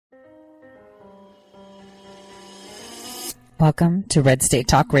Welcome to Red State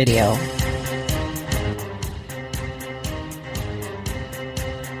Talk Radio.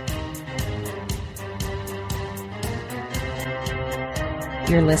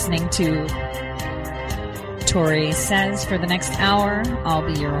 You're listening to Tori Says. For the next hour, I'll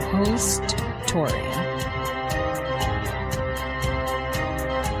be your host, Tori.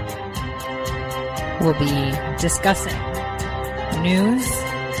 We'll be discussing news,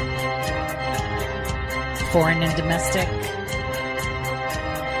 foreign and domestic,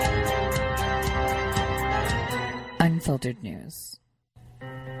 unfiltered news.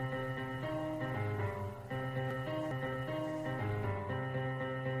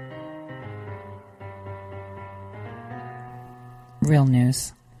 Real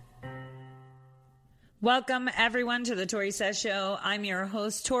news. Welcome, everyone, to the Tori Says Show. I'm your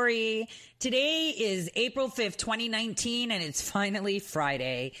host, Tori. Today is April 5th, 2019, and it's finally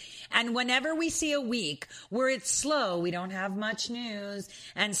Friday. And whenever we see a week where it's slow, we don't have much news,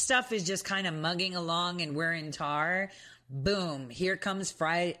 and stuff is just kind of mugging along and we're in tar, boom, here comes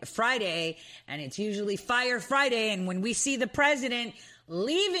Friday, and it's usually Fire Friday. And when we see the president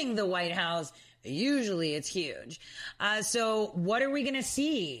leaving the White House, usually it's huge. So what are we going to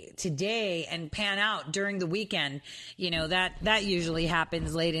see today and pan out during the weekend? You know, that usually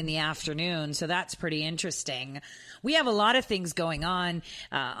happens late in the afternoon. So that's pretty interesting. We have a lot of things going on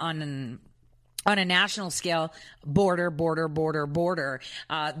a national scale. Border.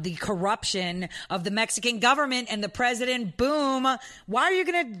 The corruption of the Mexican government and the president. Boom. Why are you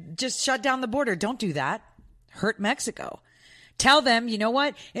going to just shut down the border? Don't do that. Hurt Mexico. Tell them, you know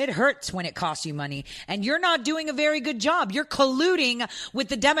what? It hurts when it costs you money. And you're not doing a very good job. You're colluding with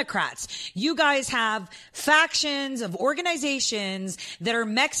the Democrats. You guys have factions of organizations that are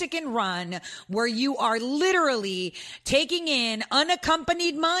Mexican run, where you are literally taking in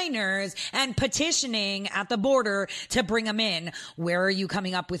unaccompanied minors and petitioning at the border to bring them in. Where are you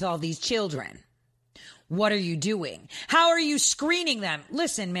coming up with all these children? What are you doing? How are you screening them?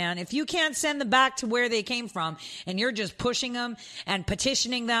 Listen, man, if you can't send them back to where they came from and you're just pushing them and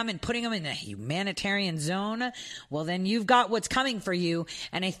petitioning them and putting them in a humanitarian zone, well, then you've got what's coming for you.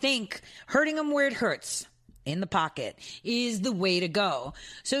 And I think hurting them where it hurts, in the pocket, is the way to go.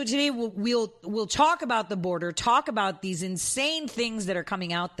 So today we'll talk about the border, talk about these insane things that are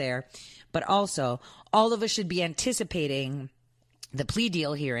coming out there, but also all of us should be anticipating the plea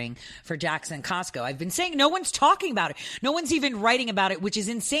deal hearing for Jackson Costco. I've been saying no one's talking about it. No one's even writing about it, which is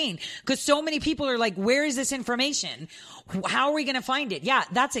insane because so many people are like, where is this information? How are we going to find it? Yeah,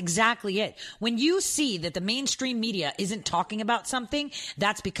 that's exactly it. When you see that the mainstream media isn't talking about something,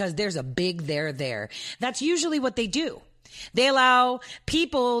 that's because there's a big there. That's usually what they do. They allow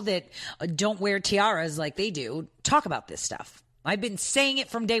people that don't wear tiaras like they do talk about this stuff. I've been saying it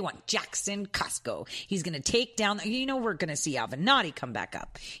from day one. Jackson Costco. He's going to take down, we're going to see Avenatti come back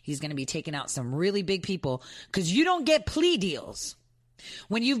up. He's going to be taking out some really big people because you don't get plea deals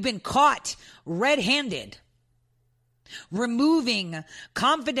when you've been caught red-handed removing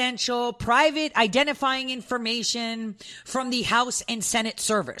confidential, private identifying information from the House and Senate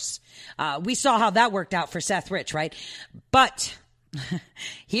servers. We saw how that worked out for Seth Rich, right? But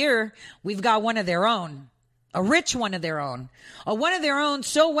here we've got one of their own. A rich one of their own,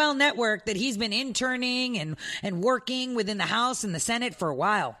 so well networked that he's been interning and working within the House and the Senate for a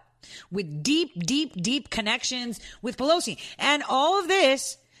while with deep connections with Pelosi. And all of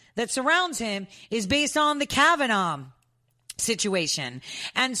this that surrounds him is based on the Kavanaugh situation.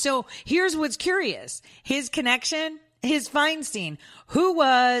 And so here's what's curious. His connection is Feinstein, who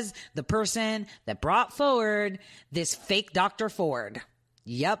was the person that brought forward this fake Dr. Ford.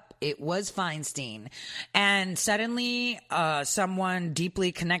 Yep, it was Feinstein. And suddenly, someone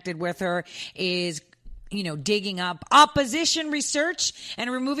deeply connected with her is, digging up opposition research and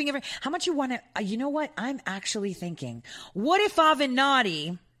removing everything. How much you want to, you know what? I'm actually thinking, what if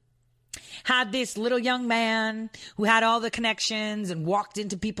Avenatti had this little young man who had all the connections and walked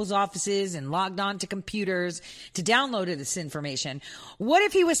into people's offices and logged on to computers to download this information? What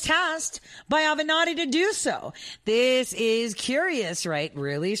if he was tasked by Avenatti to do so? This is curious, right?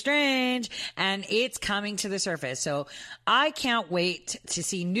 Really strange. And it's coming to the surface. So I can't wait to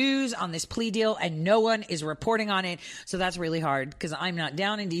see news on this plea deal, and no one is reporting on it. So that's really hard because I'm not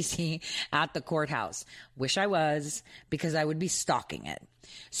down in DC at the courthouse. Wish I was, because I would be stalking it.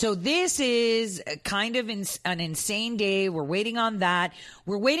 So this is kind of an insane day. We're waiting on that.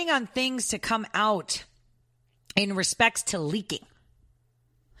 We're waiting on things to come out in respects to leaking,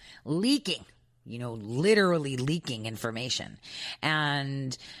 literally leaking information.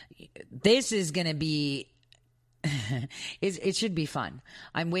 And this is going to be, it should be fun.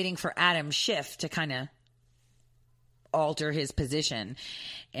 I'm waiting for Adam Schiff to kind of alter his position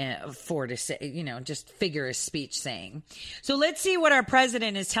to say, just figure his speech saying. So let's see what our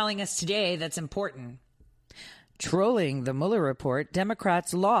president is telling us today that's important. Trolling the Mueller report,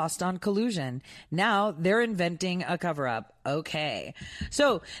 Democrats lost on collusion. Now they're inventing a cover-up. Okay.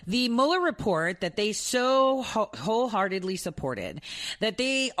 So the Mueller report that they so wholeheartedly supported, that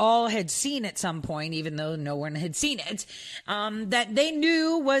they all had seen at some point, even though no one had seen it, that they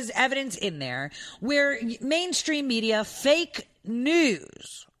knew was evidence in there, where mainstream media, fake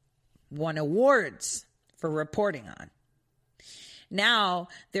news, won awards for reporting on. Now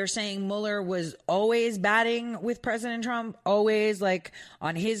they're saying Mueller was always batting with President Trump, always like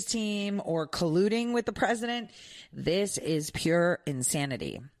on his team or colluding with the president. This is pure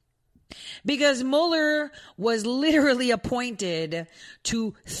insanity. Because Mueller was literally appointed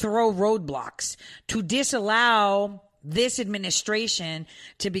to throw roadblocks, to disallow this administration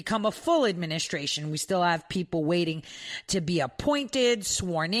to become a full administration. We still have people waiting to be appointed,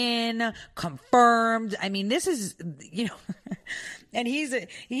 sworn in, confirmed. I mean, this is, and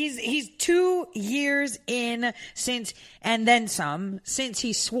he's 2 years in since, and then some, since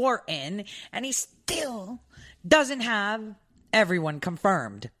he swore in, and he still doesn't have everyone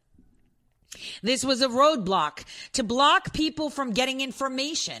confirmed. This was a roadblock to block people from getting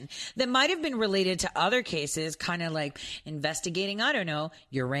information that might have been related to other cases, kind of like investigating, I don't know,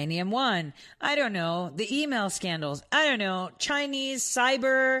 Uranium One. I don't know, the email scandals. I don't know, Chinese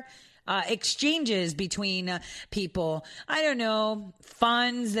cyber exchanges between people. I don't know,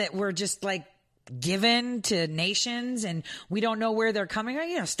 funds that were just like given to nations and we don't know where they're coming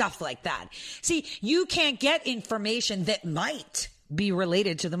from, stuff like that. See, you can't get information that might be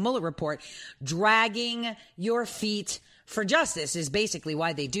related to the Mueller report. Dragging your feet for justice is basically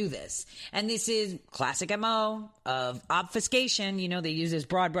why they do this. And this is classic MO of obfuscation. They use this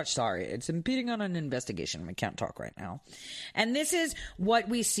broad brush. Sorry, it's impeding on an investigation. We can't talk right now. And this is what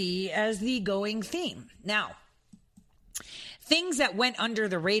we see as the going theme. Now, things that went under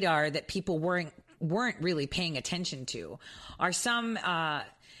the radar that people weren't really paying attention to are some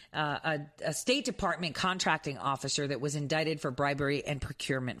a State Department contracting officer that was indicted for bribery and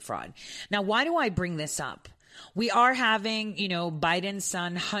procurement fraud. Now, why do I bring this up? We are having, Biden's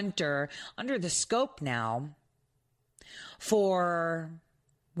son Hunter under the scope now for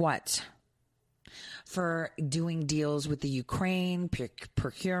what? For doing deals with the Ukraine,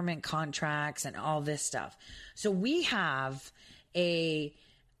 procurement contracts, and all this stuff. So we have a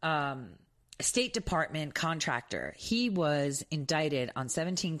State Department contractor. He was indicted on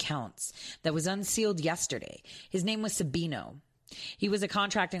 17 counts that was unsealed yesterday. His name was Sabino. He was a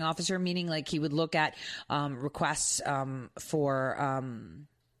contracting officer, meaning like he would look at requests for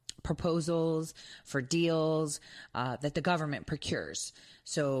proposals for deals that the government procures.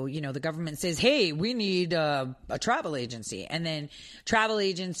 So, the government says, hey, we need a travel agency. And then travel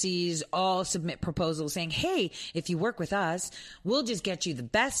agencies all submit proposals saying, hey, if you work with us, we'll just get you the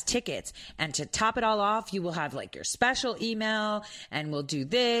best tickets. And to top it all off, you will have like your special email and we'll do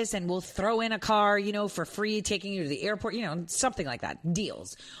this and we'll throw in a car, for free, taking you to the airport, something like that.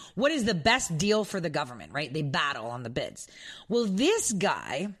 Deals. What is the best deal for the government, right? They battle on the bids. Well, this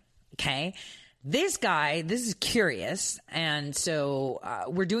guy, okay, this is curious, and so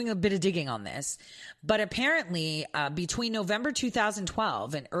we're doing a bit of digging on this. But apparently, between November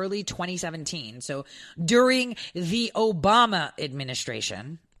 2012 and early 2017, so during the Obama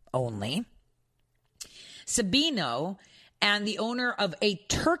administration only, Sabino and the owner of a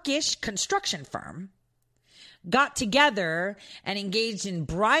Turkish construction firm got together and engaged in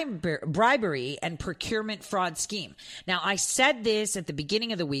bribery and procurement fraud scheme. Now, I said this at the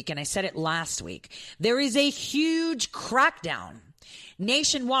beginning of the week, and I said it last week. There is a huge crackdown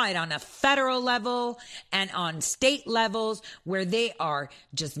nationwide on a federal level and on state levels where they are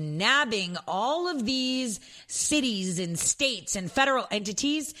just nabbing all of these cities and states and federal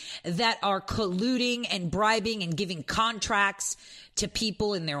entities that are colluding and bribing and giving contracts to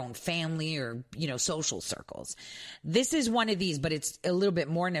people in their own family or, social circles. This is one of these, but it's a little bit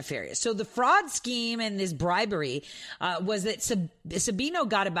more nefarious. So the fraud scheme and this bribery was that Sabino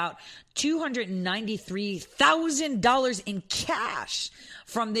got about $293,000 in cash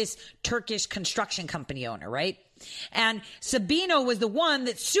from this Turkish construction company owner, right? And Sabino was the one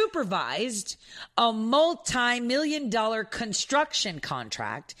that supervised a multi-million-dollar construction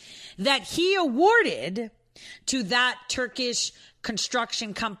contract that he awarded to that Turkish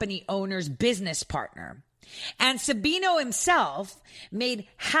construction company owner's business partner. And Sabino himself made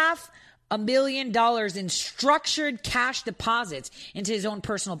 $500,000 in structured cash deposits into his own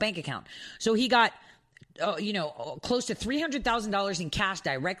personal bank account. So he got close to $300,000 in cash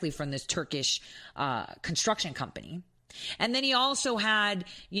directly from this Turkish construction company. And then he also had,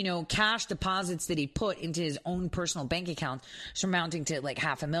 cash deposits that he put into his own personal bank account surmounting to like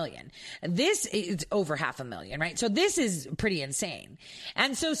 $500,000. This is over $500,000, right? So this is pretty insane.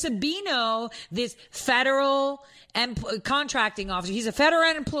 And so Sabino, this federal contracting officer, he's a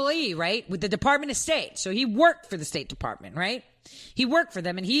federal employee, right? With the Department of State. So he worked for the State Department, right? He worked for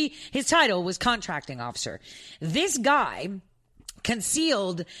them, and his title was contracting officer. This guy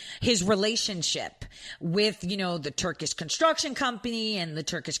concealed his relationship with, the Turkish construction company and the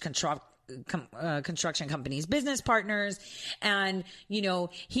Turkish construction company's business partners. And,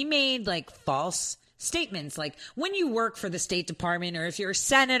 he made like false statements. Like when you work for the State Department, or if you're a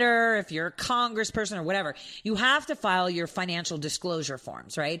senator, if you're a congressperson or whatever, you have to file your financial disclosure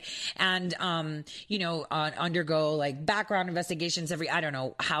forms, right? And, undergo like background investigations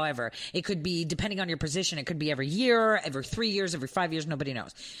however, it could be, depending on your position, it could be every year, every 3 years, every 5 years, nobody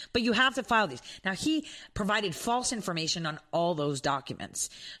knows. But you have to file these. Now, he provided false information on all those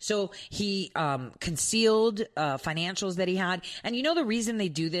documents. So he concealed financials that he had. And the reason they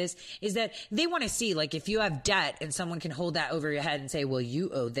do this is that they want to see, like, if you have debt and someone can hold that over your head and say, well, you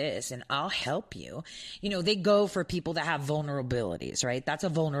owe this and I'll help you. They go for people that have vulnerabilities, right? That's a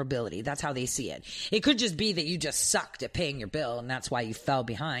vulnerability. That's how they see it. It could just be that you just sucked at paying your bill and that's why you fell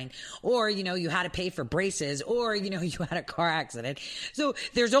behind. Or, you had to pay for braces, or, you had a car accident. So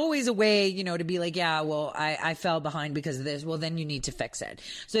there's always a way, to be like, yeah, well, I fell behind because of this. Well, then you need to fix it.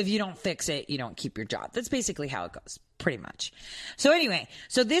 So if you don't fix it, you don't keep your job. That's basically how it goes. Pretty much. So anyway,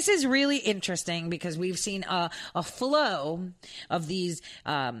 so this is really interesting because we've seen a flow of these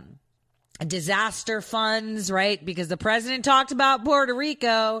disaster funds, right? Because the president talked about Puerto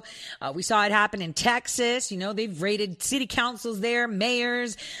Rico. We saw it happen in Texas. They've raided city councils there,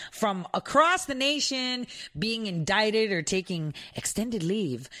 mayors from across the nation being indicted or taking extended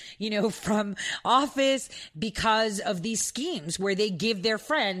leave, from office because of these schemes where they give their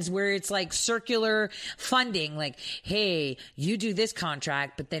friends, where it's like circular funding, like, hey, you do this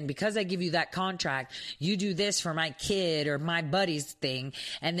contract, but then because I give you that contract, you do this for my kid or my buddy's thing,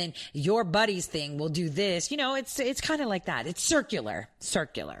 and then your buddy's thing will do this. It's kind of like that. It's circular.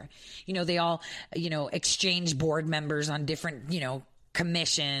 They all, exchange board members on different,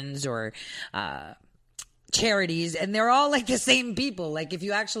 commissions or charities, and they're all like the same people. Like if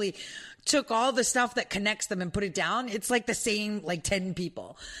you actually took all the stuff that connects them and put it down, it's like the same, like 10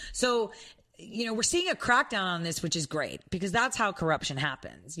 people. So we're seeing a crackdown on this, which is great because that's how corruption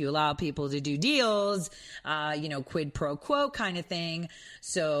happens. You allow people to do deals, quid pro quo kind of thing.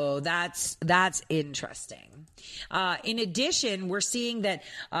 So that's interesting. In addition, we're seeing that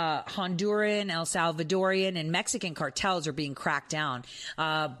Honduran, El Salvadorian, and Mexican cartels are being cracked down.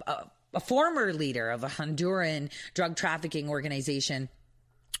 A former leader of a Honduran drug trafficking organization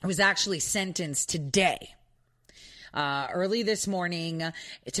was actually sentenced today. Early this morning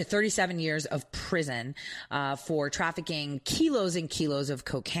to 37 years of prison for trafficking kilos and kilos of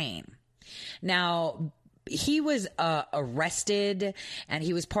cocaine. Now, he was arrested, and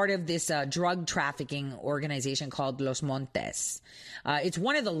he was part of this drug trafficking organization called Los Montes. It's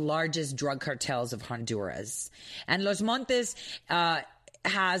one of the largest drug cartels of Honduras. And Los Montes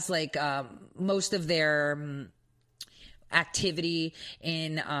has like most of their activity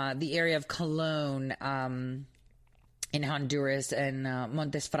in the area of Colón, in Honduras, and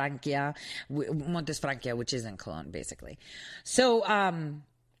Montes Francia, which is in Colón, basically. So,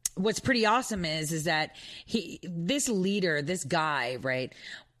 what's pretty awesome is that this leader, this guy, right,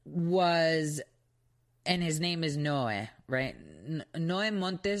 was, and his name is Noe, right? Noe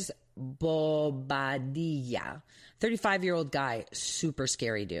Montes Bobadilla, 35-year-old guy, super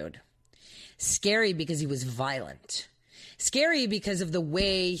scary dude. Scary because he was violent. Scary because of the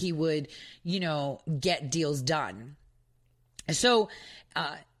way he would, get deals done. So,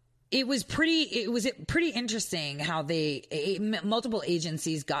 it was pretty interesting how multiple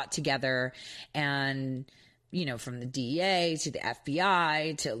agencies got together and, from the DEA to the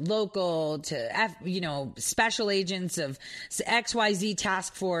FBI to local to special agents of XYZ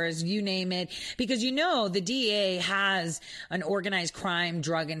task force, you name it, because the DEA has an organized crime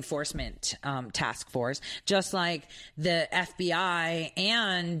drug enforcement task force, just like the FBI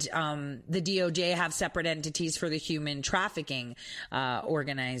and the DOJ have separate entities for the human trafficking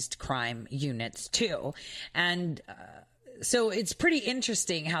organized crime units too. And so it's pretty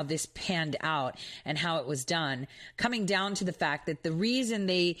interesting how this panned out and how it was done, coming down to the fact that the reason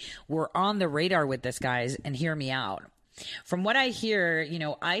they were on the radar with this, guys, and hear me out, From what I hear,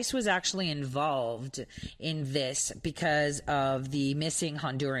 ICE was actually involved in this because of the missing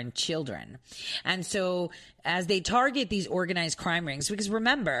Honduran children. And so as they target these organized crime rings, because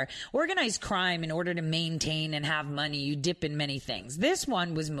remember, organized crime, in order to maintain and have money, you dip in many things. This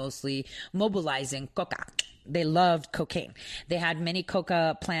one was mostly mobilizing coca. They loved cocaine. They had many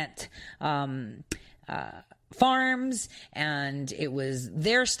coca plant farms, and it was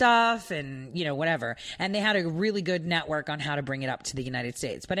their stuff and, whatever. And they had a really good network on how to bring it up to the United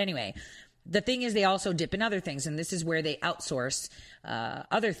States. But anyway, the thing is they also dip in other things, and this is where they outsource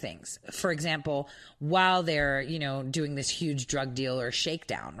other things. For example, while they're, doing this huge drug deal or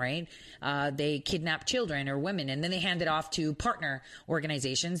shakedown, right? They kidnap children or women, and then they hand it off to partner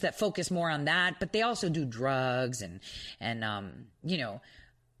organizations that focus more on that, but they also do drugs and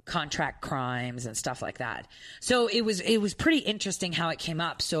contract crimes and stuff like that. So it was pretty interesting how it came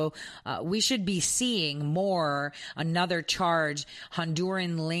up. So we should be seeing more, another charge,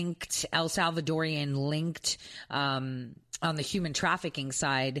 Honduran linked, El Salvadorian linked, on the human trafficking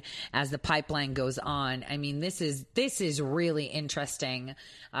side as the pipeline goes on. I mean, this is really interesting.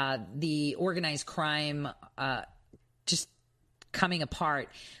 The organized crime, just coming apart.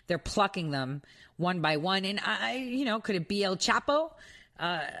 They're plucking them one by one. And could it be El Chapo?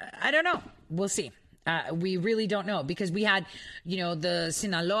 I don't know. We'll see. We really don't know, because we had, the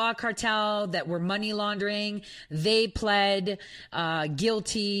Sinaloa cartel that were money laundering. They pled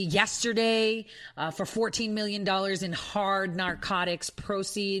guilty yesterday for $14 million in hard narcotics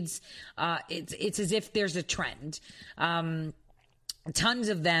proceeds. It's as if there's a trend. Tons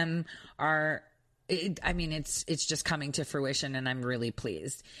of them are. It's just coming to fruition, and I'm really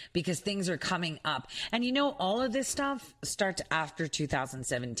pleased because things are coming up. And all of this stuff starts after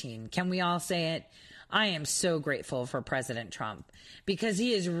 2017. Can we all say it? I am so grateful for President Trump because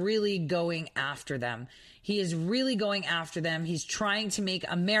he is really going after them. He's trying to make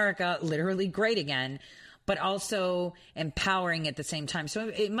America literally great again, but also empowering at the same time. So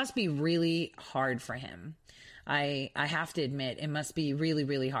it must be really hard for him. I have to admit, it must be really,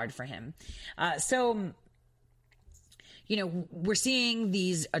 really hard for him. We're seeing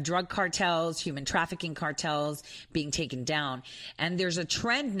these drug cartels, human trafficking cartels being taken down. And there's a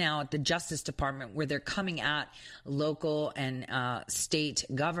trend now at the Justice Department where they're coming at local and state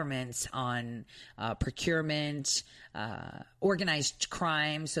governments on procurement, organized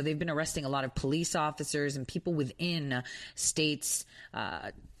crime. So they've been arresting a lot of police officers and people within states,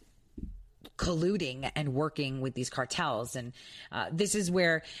 colluding and working with these cartels. And this is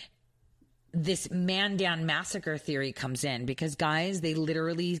where this Mandan massacre theory comes in, because guys, they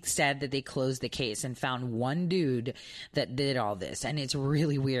literally said that they closed the case and found one dude that did all this. And it's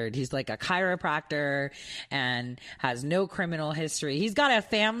really weird. He's like a chiropractor and has no criminal history. He's got a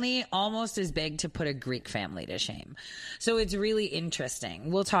family almost as big to put a Greek family to shame. So it's really interesting.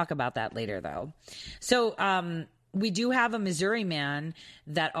 We'll talk about that later though. So, we do have a Missouri man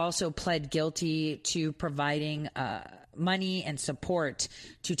that also pled guilty to providing money and support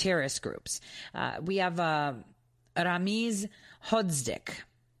to terrorist groups. We have Ramiz Hodzdik.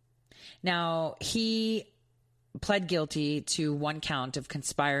 Now, he pled guilty to one count of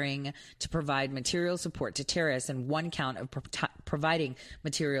conspiring to provide material support to terrorists and one count of providing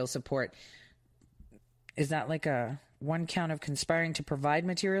material support. Is that like one count of conspiring to provide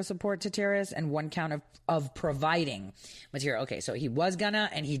material support to terrorists and one count of providing material? Okay, so he was gonna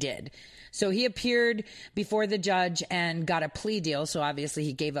and he did. So he appeared before the judge and got a plea deal. So obviously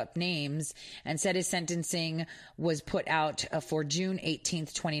he gave up names and said his sentencing was put out for June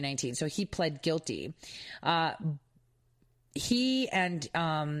 18th, 2019. So he pled guilty. He and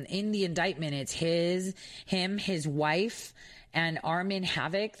in the indictment, it's him, his wife, and Armin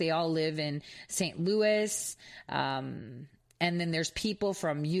Havoc. They all live in St. Louis. And then there's people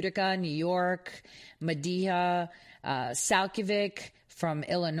from Utica, New York, Medea, Salkovic from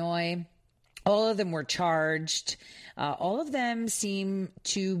Illinois. All of them were charged. All of them seem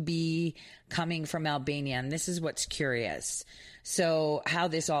to be coming from Albania. And this is what's curious. So how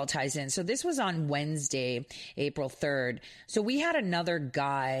this all ties in. So this was on Wednesday, April 3rd. So we had another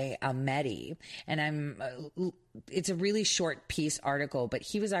guy, Mehdi, and it's a really short piece article, but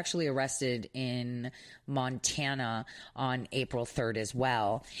he was actually arrested in Montana on April 3rd as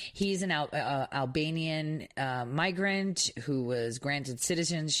well. He's an Albanian migrant who was granted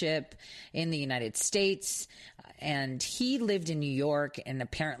citizenship in the United States. And he lived in New York and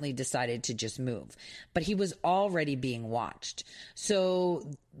apparently decided to just move. But he was already being watched. So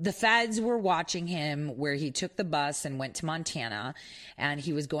the feds were watching him where he took the bus and went to Montana, and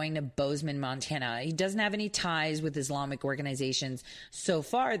he was going to Bozeman, Montana. He doesn't have any ties with Islamic organizations so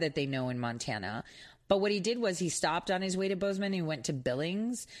far that they know in Montana. But what he did was he stopped on his way to Bozeman. He went to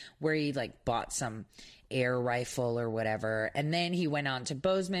Billings, where he like bought some air rifle or whatever. And then he went on to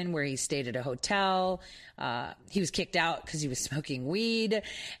Bozeman, where he stayed at a hotel. He was kicked out because he was smoking weed.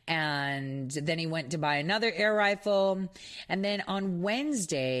 And then he went to buy another air rifle. And then on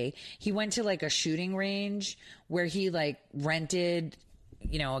Wednesday, he went to like a shooting range where he like rented,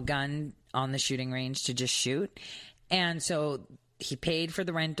 a gun on the shooting range to just shoot. And so he paid for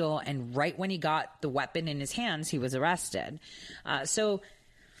the rental. And right when he got the weapon in his hands, he was arrested. So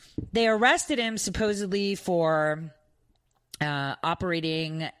they arrested him supposedly for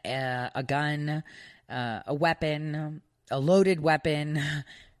operating a gun, a weapon, a loaded weapon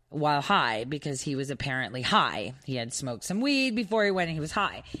while high, because he was apparently high. He had smoked some weed before he went and he was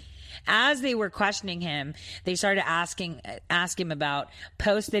high. As they were questioning him, they started ask him about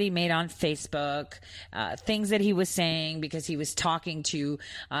posts that he made on Facebook, things that he was saying, because he was talking to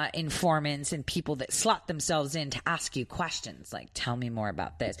informants and people that slot themselves in to ask you questions like, tell me more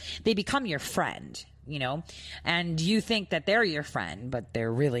about this. They become your friend, and you think that they're your friend, but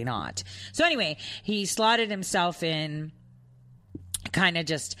they're really not. So anyway, he slotted himself in, kind of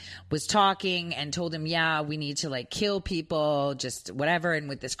just was talking and told him, yeah, we need to like kill people, just whatever. And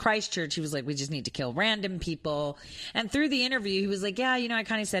with this Christchurch, he was like, we just need to kill random people. And through the interview, he was like, yeah, I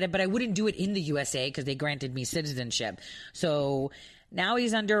kind of said it, but I wouldn't do it in the USA because they granted me citizenship. So now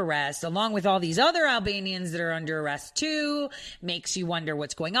he's under arrest, along with all these other Albanians that are under arrest too. Makes you wonder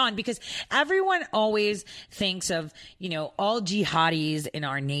what's going on, because everyone always thinks of, all jihadis in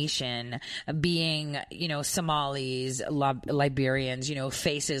our nation being, Somalis, Liberians,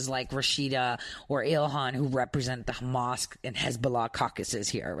 faces like Rashida or Ilhan, who represent the Hamas and Hezbollah caucuses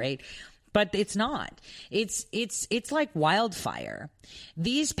here, right? But it's not. It's like wildfire.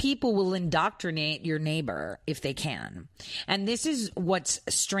 These people will indoctrinate your neighbor if they can. And this is what's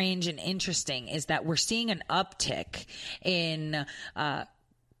strange and interesting, is that we're seeing an uptick in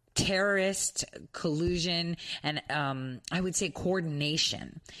terrorist collusion and I would say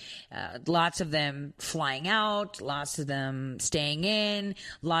coordination. Lots of them flying out, lots of them staying in,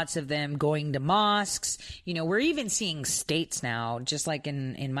 lots of them going to mosques. We're even seeing states now, just like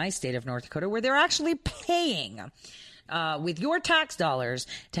in my state of North Dakota, where they're actually paying with your tax dollars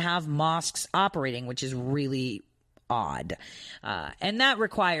to have mosques operating, which is really odd. And that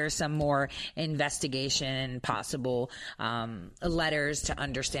requires some more investigation, possible letters to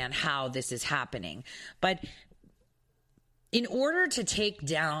understand how this is happening. But in order to take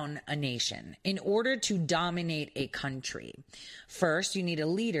down a nation, in order to dominate a country, first, you need a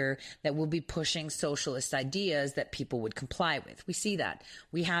leader that will be pushing socialist ideas that people would comply with. We see that.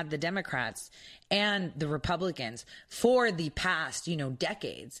 We had the Democrats and the Republicans for the past,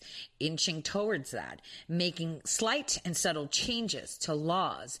 decades inching towards that, making slight and subtle changes to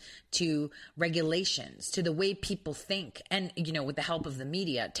laws, to regulations, to the way people think, and, with the help of the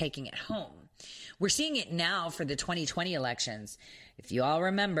media, taking it home. We're seeing it now for the 2020 elections. If you all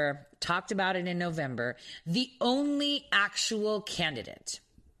remember, talked about it in November, the only actual candidate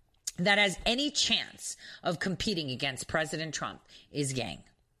that has any chance of competing against President Trump is Yang.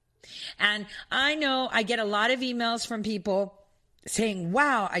 And I know I get a lot of emails from people saying,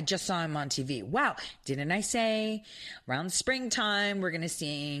 wow, I just saw him on TV. Wow, didn't I say around springtime we're going to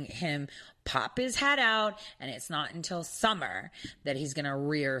see him pop his head out, and it's not until summer that he's going to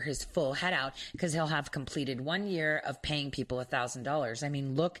rear his full head out, because he'll have completed 1 year of paying people $1,000. I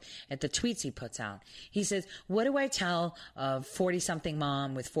mean, look at the tweets he puts out. He says, what do I tell a 40-something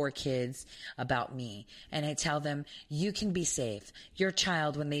mom with 4 kids about me? And I tell them, you can be safe. Your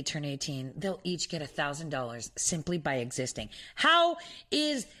child, when they turn 18, they'll each get $1,000 simply by existing. How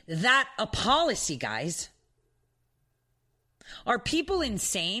is that a policy, guys? Are people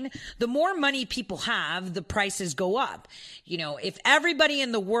insane? The more money people have, the prices go up. If everybody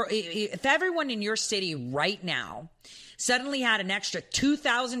in the world, if everyone in your city right now suddenly had an extra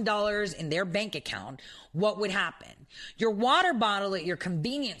 $2,000 in their bank account, what would happen? Your water bottle at your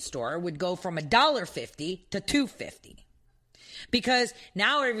convenience store would go from $1.50 to $2.50. Because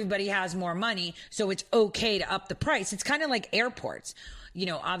now everybody has more money, so it's okay to up the price. It's kind of like airports.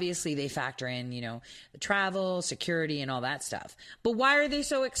 Obviously they factor in, the travel, security, and all that stuff. But why are they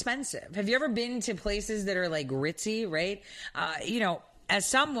so expensive? Have you ever been to places that are like ritzy, right? as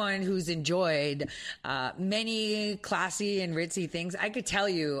someone who's enjoyed many classy and ritzy things, I could tell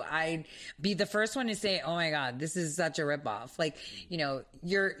you I'd be the first one to say, oh my God, this is such a ripoff. Like, you know,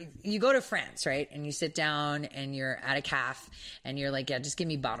 you go to France, right? And you sit down and you're at a caf and you're like, yeah, just give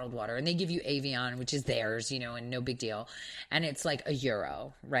me bottled water. And they give you Evian, which is theirs, you know, and no big deal. And it's like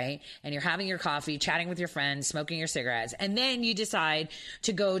 €1, right? And you're having your coffee, chatting with your friends, smoking your cigarettes. And then you decide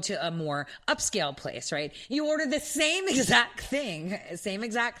to go to a more upscale place, right? You order the same exact thing,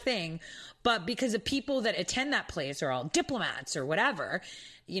 but because the people that attend that place are all diplomats or whatever,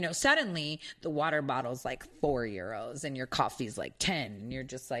 you know, suddenly the water bottle's like €4 and your coffee's like 10, and you're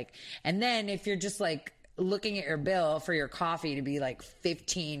just like, and then if you're just like looking at your bill for your coffee to be like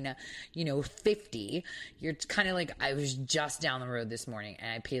 15, you know, 50, you're kind of like, I was just down the road this morning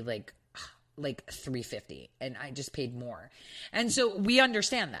and I paid like $3.50 and I just paid more. And so we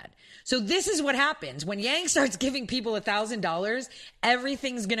understand that. So this is what happens when Yang starts giving people $1,000,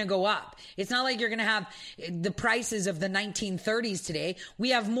 everything's going to go up. It's not like you're going to have the prices of the 1930s today. We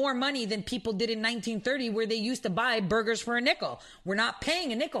have more money than people did in 1930 where they used to buy burgers for a nickel. We're not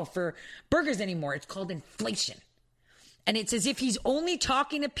paying a nickel for burgers anymore. It's called inflation. And it's as if he's only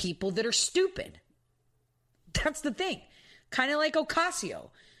talking to people that are stupid. That's the thing. Kind of like Ocasio.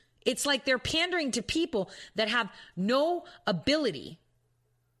 It's like they're pandering to people that have no ability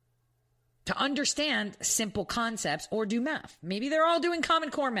to understand simple concepts or do math. Maybe they're all doing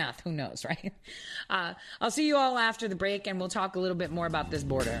Common Core math. Who knows, right? I'll see you all after the break, and we'll talk a little bit more about this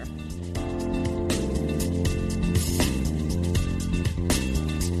border.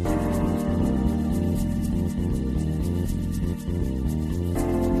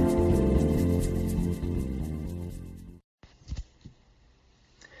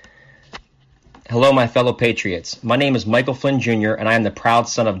 Hello, my fellow patriots. My name is Michael Flynn Jr., and I am the proud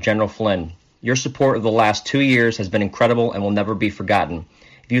son of General Flynn. Your support of the last 2 years has been incredible and will never be forgotten.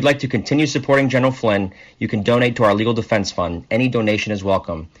 If you'd like to continue supporting General Flynn, you can donate to our Legal Defense Fund. Any donation is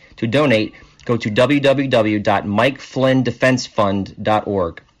welcome. To donate, go to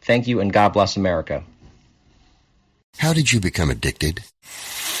www.mikeflynndefensefund.org. Thank you, and God bless America. How did you become addicted?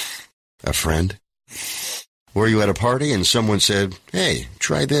 A friend? Were you at a party and someone said, hey,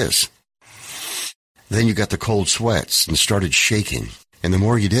 try this? Then you got the cold sweats and started shaking. And the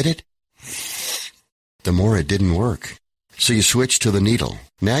more you did it, the more it didn't work. So you switched to the needle.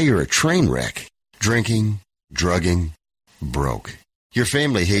 Now you're a train wreck. Drinking, drugging, broke. Your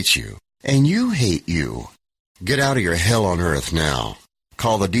family hates you. And you hate you. Get out of your hell on earth now.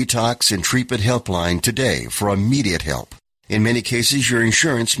 Call the Detox and Treatment Helpline today for immediate help. In many cases, your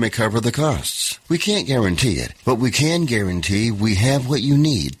insurance may cover the costs. We can't guarantee it, but we can guarantee we have what you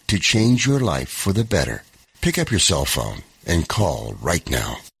need to change your life for the better. Pick up your cell phone and call right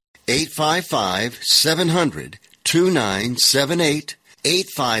now. 855-700-2978.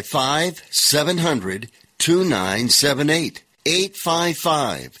 855-700-2978.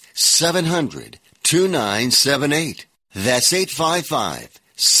 855-700-2978. That's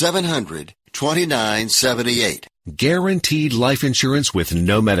 855-700-2978. Guaranteed life insurance with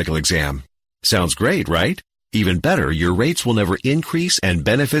no medical exam. Sounds great, right? Even better, your rates will never increase and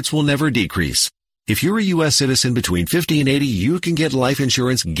benefits will never decrease. If you're a U.S. citizen between 50 and 80, you can get life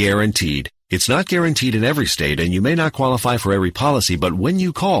insurance guaranteed. It's not guaranteed in every state, and you may not qualify for every policy, but when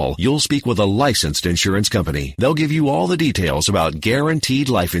you call, you'll speak with a licensed insurance company. They'll give you all the details about guaranteed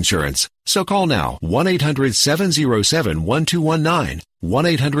life insurance. So call now, 1-800-707-1219.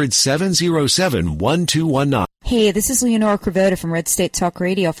 1-800-707-1219. Hey, this is Leonora Cravota from Red State Talk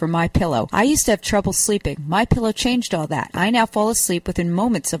Radio for MyPillow. I used to have trouble sleeping. MyPillow changed all that. I now fall asleep within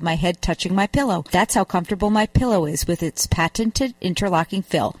moments of my head touching my pillow. That's how comfortable MyPillow is with its patented interlocking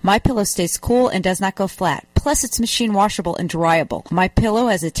fill. MyPillow stays cool and does not go flat. Plus, it's machine washable and dryable. MyPillow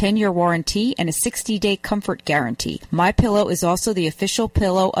has a 10-year warranty and a 60-day comfort guarantee. MyPillow is also the official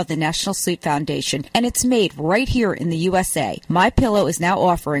pillow of the National Sleep Foundation, and it's made right here in the USA. MyPillow is now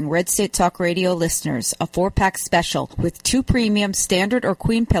offering Red State Talk Radio listeners a 4-pack special with 2 premium standard or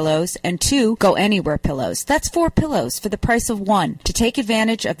queen pillows and 2 go anywhere pillows. That's 4 pillows for the price of 1. To take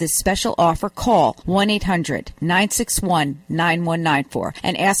advantage of this special offer, call 1-800-961-9194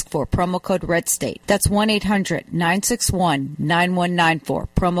 and ask for promo code RedState. That's 1-800-961-9194,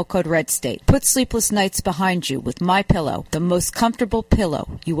 promo code RedState. Put sleepless nights behind you with MyPillow, the most comfortable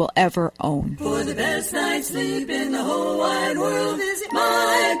pillow you will ever own. For the best night's sleep in the whole wide world, visit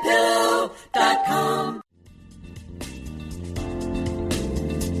MyPillow.com.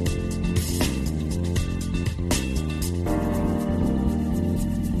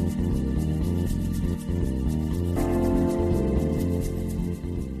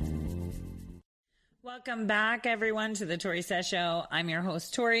 Welcome back, everyone, to the Tori Says Show. I'm your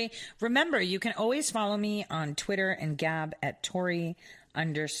host, Tori. Remember, you can always follow me on Twitter and Gab at Tori_says.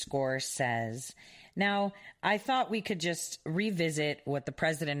 Now, I thought we could just revisit what the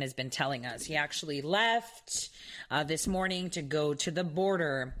president has been telling us. He actually left this morning to go to the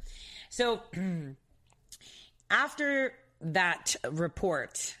border. So after that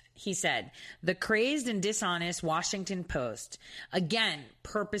report, he said, the crazed and dishonest Washington Post again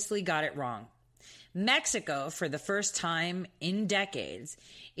purposely got it wrong. Mexico, for the first time in decades,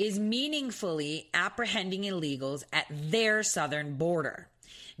 is meaningfully apprehending illegals at their southern border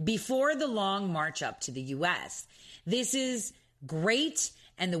before the long march up to the U.S. This is great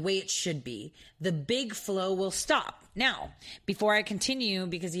and the way it should be. The big flow will stop. Now, before I continue,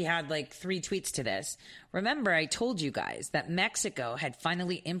 because he had like 3 tweets to this, remember I told you guys that Mexico had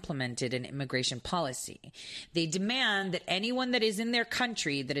finally implemented an immigration policy. They demand that anyone that is in their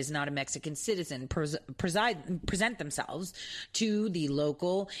country that is not a Mexican citizen present themselves to the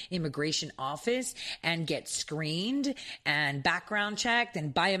local immigration office and get screened and background checked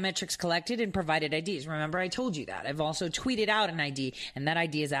and biometrics collected and provided IDs. Remember, I told you that. I've also tweeted out an ID, and that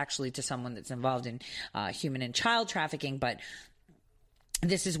ID is actually to someone that's involved in human and child trafficking, but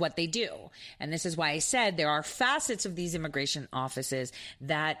this is what they do. And this is why I said there are facets of these immigration offices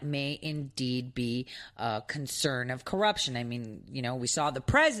that may indeed be a concern of corruption. I mean, you know, we saw the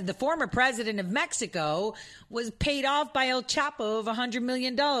former president of Mexico was paid off by El Chapo of $100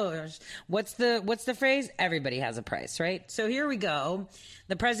 million. What's the phrase? Everybody has a price, right? So here we go.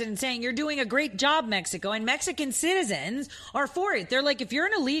 The president saying, you're doing a great job, Mexico, and Mexican citizens are for it. They're like, if you're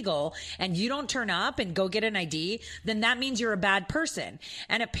an illegal and you don't turn up and go get an ID, then that means you're a bad person.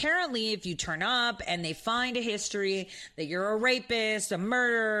 And apparently, if you turn up and they find a history that you're a rapist, a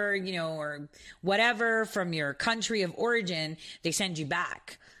murderer, you know, or whatever from your country of origin, they send you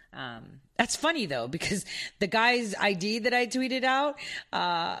back. That's funny, though, because the guy's ID that I tweeted out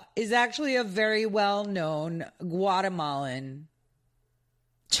is actually a very well-known Guatemalan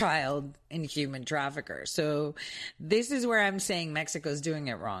child and human trafficker. So this is where I'm saying Mexico's doing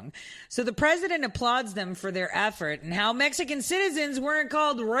it wrong. So the president applauds them for their effort and how Mexican citizens weren't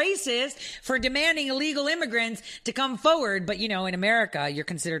called racist for demanding illegal immigrants to come forward. But, you know, in America, you're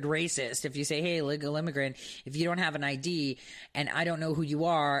considered racist if you say, hey, illegal immigrant, if you don't have an ID and I don't know who you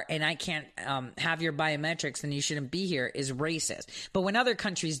are and I can't have your biometrics, then you shouldn't be here, is racist. But when other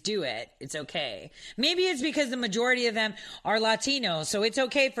countries do it, it's okay. Maybe it's because the majority of them are Latinos, so it's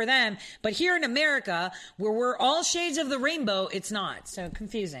okay for them. But here in America, where we're all shades of the rainbow, it's not. So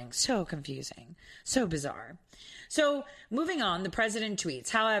confusing, so bizarre. So moving on, the president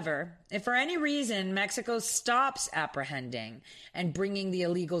tweets, however, if for any reason Mexico stops apprehending and bringing the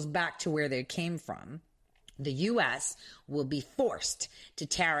illegals back to where they came from, the U.S. will be forced to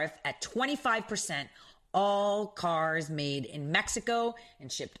tariff at 25% all cars made in Mexico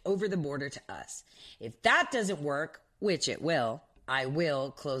and shipped over the border to us. If that doesn't work, which it will, I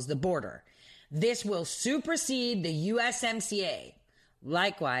will close the border. This will supersede the USMCA.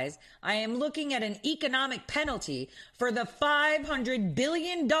 Likewise, I am looking at an economic penalty for the $500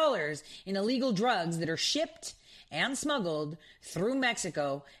 billion in illegal drugs that are shipped and smuggled through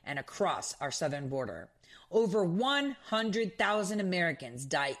Mexico and across our southern border. Over 100,000 Americans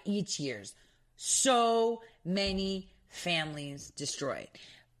die each year. So many families destroyed.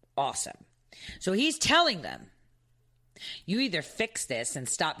 Awesome. So he's telling them, you either fix this and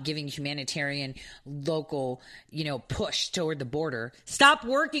stop giving humanitarian local, push toward the border. Stop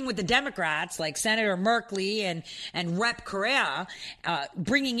working with the Democrats like Senator Merkley and Rep. Correa,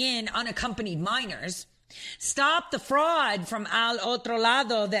 bringing in unaccompanied minors. Stop the fraud from Al Otro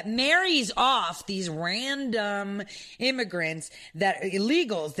Lado that marries off these random immigrants,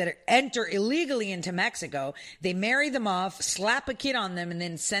 illegals that enter illegally into Mexico. They marry them off, slap a kid on them, and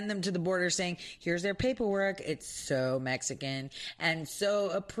then send them to the border saying, here's their paperwork. It's so Mexican and so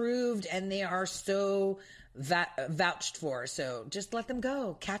approved, and they are so vouched for. So just let them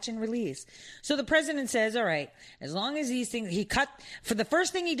go, catch and release. So the president says, all right, as long as these things, for the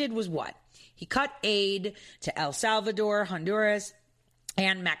first thing he did was what? He cut aid to El Salvador, Honduras,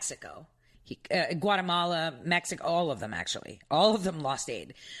 and Mexico. Guatemala, Mexico, all of them actually. All of them lost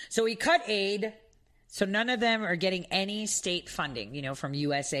aid. So he cut aid. So none of them are getting any state funding, from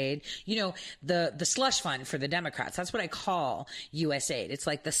USAID. The slush fund for the Democrats. That's what I call USAID. It's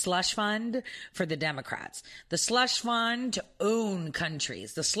like the slush fund for the Democrats. The slush fund to own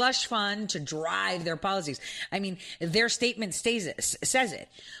countries. The slush fund to drive their policies. I mean, their statement says it.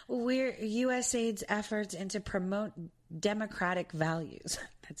 We're USAID's efforts and to promote democratic values.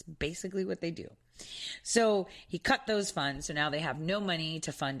 That's basically what they do. So he cut those funds. So now they have no money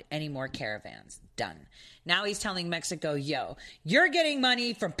to fund any more caravans. Done. Now he's telling Mexico, yo, you're getting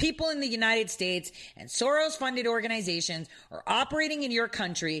money from people in the United States, and Soros-funded organizations are operating in your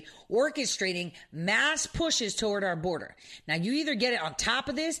country, orchestrating mass pushes toward our border. Now you either get it on top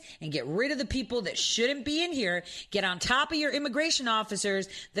of this and get rid of the people that shouldn't be in here, get on top of your immigration officers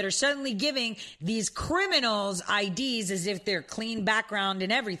that are suddenly giving these criminals IDs as if they're clean background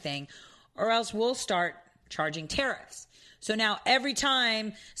and everything, or else we'll start charging tariffs. So now every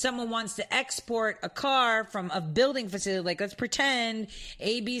time someone wants to export a car from a building facility, like let's pretend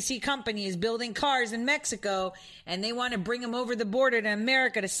ABC company is building cars in Mexico and they want to bring them over the border to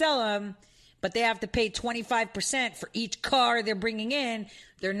America to sell them, but they have to pay 25% for each car they're bringing in.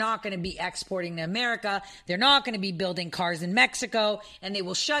 They're not going to be exporting to America. They're not going to be building cars in Mexico, and they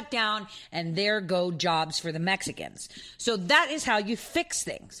will shut down, and there go jobs for the Mexicans. So that is how you fix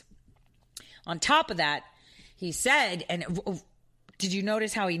things. On top of that, he said, and did you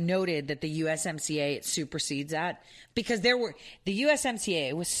notice how he noted that the USMCA supersedes that? Because the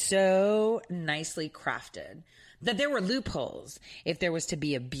USMCA was so nicely crafted that there were loopholes if there was to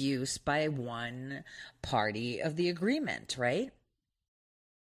be abuse by one party of the agreement, right?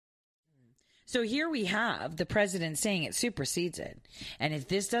 So here we have the president saying it supersedes it. And if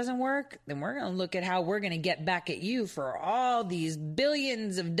this doesn't work, then we're going to look at how we're going to get back at you for all these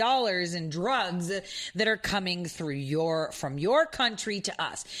billions of dollars in drugs that are coming from your country to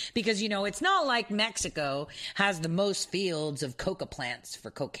us. Because, it's not like Mexico has the most fields of coca plants for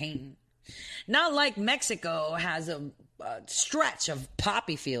cocaine. Not like Mexico has a stretch of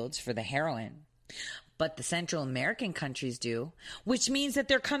poppy fields for the heroin. But the Central American countries do, which means that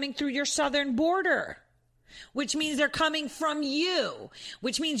they're coming through your southern border, which means they're coming from you,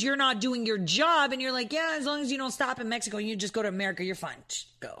 which means you're not doing your job and you're like, yeah, as long as you don't stop in Mexico and you just go to America, you're fine.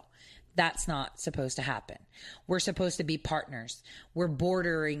 Go. That's not supposed to happen. We're supposed to be partners. We're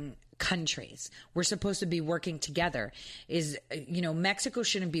bordering countries. We're supposed to be working together. Mexico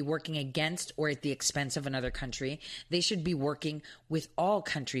shouldn't be working against or at the expense of another country. They should be working with all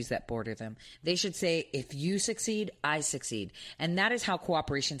countries that border them. They should say, if you succeed, I succeed. And that is how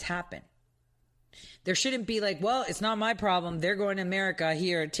cooperations happen. There shouldn't be like, well, it's not my problem. They're going to America.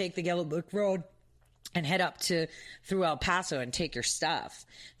 Here, take the Yellow Brick Road and head up through El Paso and take your stuff.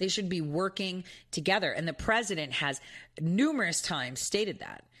 They should be working together. And the president has numerous times stated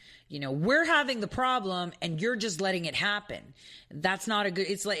that. We're having the problem and you're just letting it happen. That's not a good,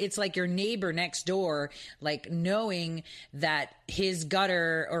 it's like your neighbor next door, like knowing that his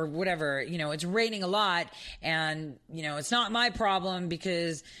gutter or whatever, it's raining a lot and, it's not my problem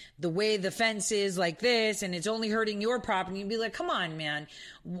because the way the fence is like this and it's only hurting your property. You'd be like, come on, man,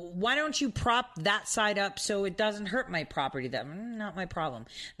 why don't you prop that side up so it doesn't hurt my property? That's not my problem.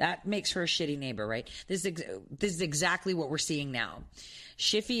 That makes for a shitty neighbor, right? This is exactly what we're seeing now.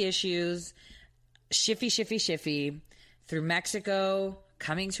 Shiffy issues, shiffy through Mexico,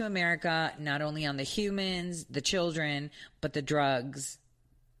 coming to America, not only on the humans, the children, but the drugs.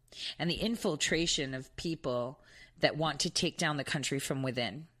 And the infiltration of people that want to take down the country from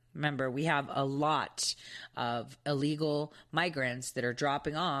within. Remember, we have a lot of illegal migrants that are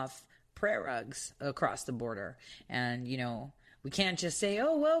dropping off prayer rugs across the border. And, we can't just say,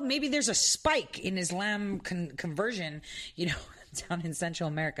 oh, well, maybe there's a spike in Islam conversion, down in Central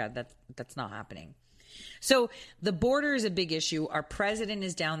America. That's not happening. So the border is a big issue. Our president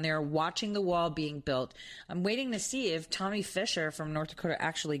is down there watching the wall being built. I'm waiting to see if Tommy Fisher from North Dakota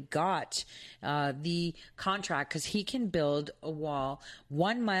actually got the contract because he can build a wall,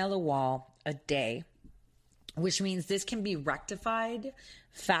 1 mile of wall a day, which means this can be rectified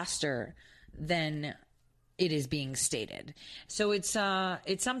faster than it is being stated. So it's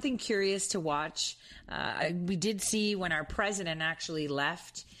something curious to watch. We did see when our president actually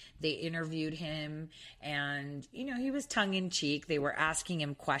left, they interviewed him and, he was tongue in cheek. They were asking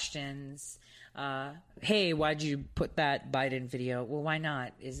him questions. Hey, why'd you put that Biden video? Well, why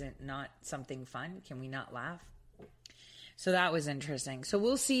not? Is it not something fun? Can we not laugh? So that was interesting. So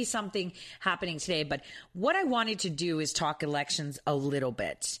we'll see something happening today. But what I wanted to do is talk elections a little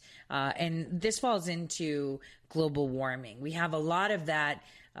bit. And this falls into global warming. We have a lot of that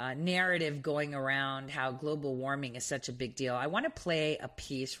narrative going around how global warming is such a big deal. I want to play a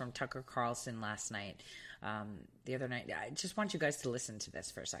piece from Tucker Carlson last night, the other night. I just want you guys to listen to this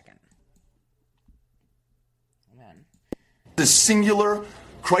for a second. Hold on. The singular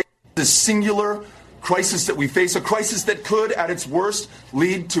crisis that we face, a crisis that could, at its worst,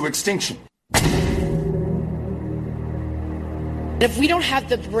 lead to extinction. If we don't have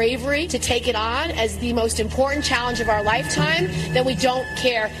the bravery to take it on as the most important challenge of our lifetime, then we don't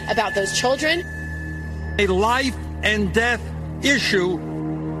care about those children. A life and death issue.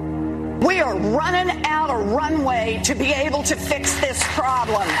 We are running out of runway to be able to fix this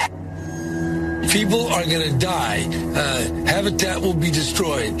problem. People are going to die. Habitat will be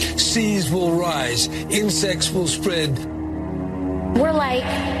destroyed. Seas will rise. Insects will spread. We're like,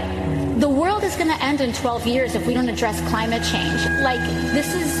 the world is going to end in 12 years if we don't address climate change. Like,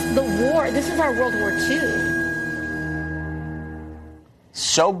 this is the war. This is our World War II.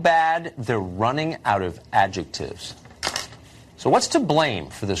 So bad, they're running out of adjectives. So what's to blame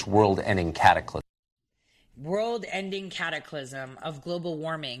for this world-ending cataclysm? World-ending cataclysm of global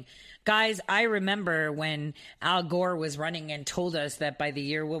warming. Guys, I remember when Al Gore was running and told us that by the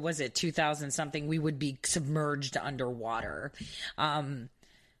year, 2000-something, we would be submerged underwater. I'm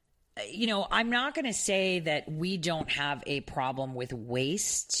not going to say that we don't have a problem with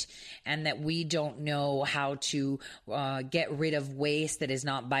waste and that we don't know how to get rid of waste that is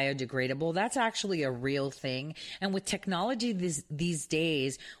not biodegradable. That's actually a real thing. And with technology these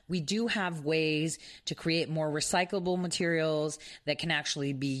days, we do have ways to create more recyclable materials that can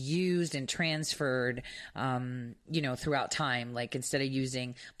actually be used and transferred, throughout time. Like instead of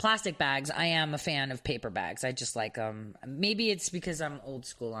using plastic bags, I am a fan of paper bags. I just like them. Maybe it's because I'm old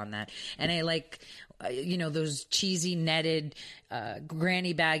school on that. And I like, those cheesy netted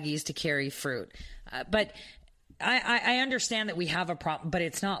granny baggies to carry fruit. But I understand that we have a problem, but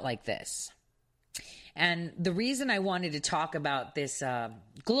it's not like this. And the reason I wanted to talk about this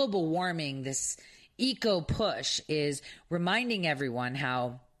global warming, this eco push, is reminding everyone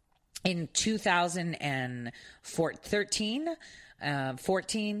how in 2014,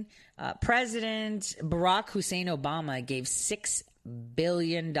 President Barack Hussein Obama gave $6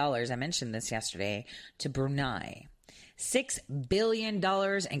 billion, I mentioned this yesterday, to Brunei. $6 billion,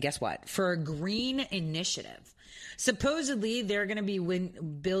 and guess what? For a green initiative. Supposedly, they're going to be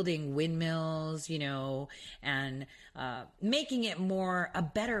building windmills, and making it a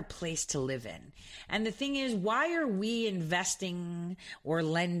better place to live in. And the thing is, why are we investing or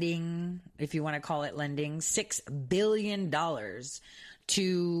lending, if you want to call it lending, $6 billion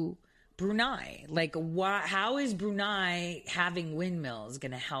to Brunei? Like, how is Brunei having windmills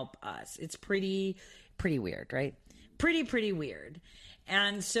going to help us? It's pretty weird, right? Pretty weird.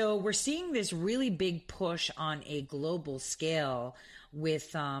 And so we're seeing this really big push on a global scale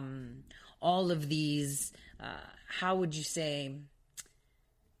with all of these, how would you say,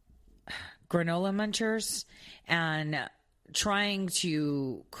 granola munchers, and trying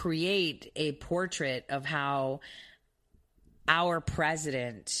to create a portrait of how our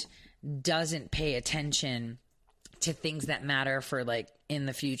president doesn't pay attention to things that matter for in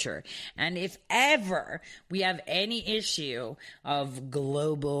the future. And if ever we have any issue of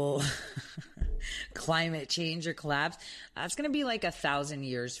global climate change or collapse, that's going to be 1,000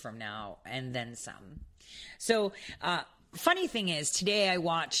 years from now and then some. So, funny thing is, today I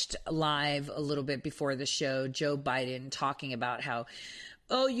watched live a little bit before the show, Joe Biden talking about how,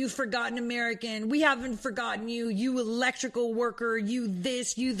 oh, you've forgotten American. We haven't forgotten you. You electrical worker, you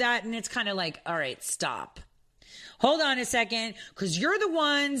this, you that. And it's kind of like, all right, stop. Hold on a second, because you're the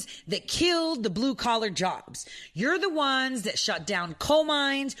ones that killed the blue-collar jobs. You're the ones that shut down coal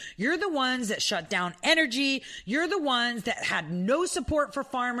mines. You're the ones that shut down energy. You're the ones that had no support for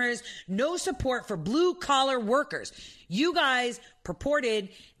farmers, no support for blue-collar workers. You guys purported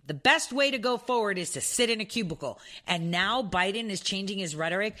the best way to go forward is to sit in a cubicle. And now Biden is changing his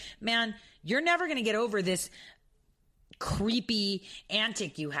rhetoric. Man, you're never going to get over this creepy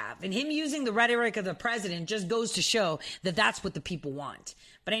antic you have. And him using the rhetoric of the president just goes to show that that's what the people want.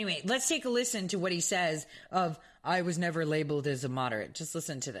 But anyway, let's take a listen to what he says of, I was never labeled as a moderate. Just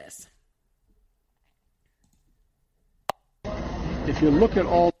listen to this. If you look at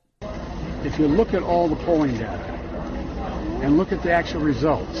all the polling data and look at the actual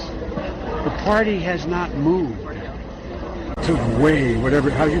results, the party has not moved to weigh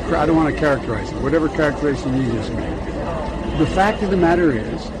whatever, I don't want to characterize it, whatever characterization you just made. The fact of the matter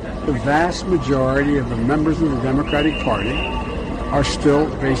is, the vast majority of the members of the Democratic Party are still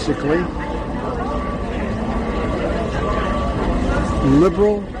basically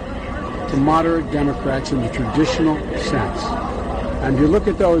liberal to moderate Democrats in the traditional sense. And if you look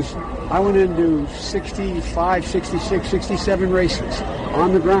at those, I went into 65, 66, 67 races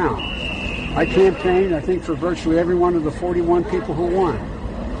on the ground. I campaigned, I think, for virtually every one of the 41 people who won.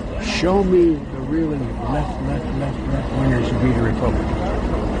 Show me the really left winners who beat a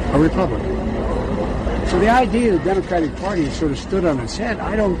Republican. So the idea of the Democratic Party has sort of stood on its head.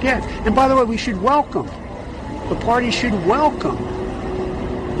 I don't get. And by the way, we should welcome. The party should welcome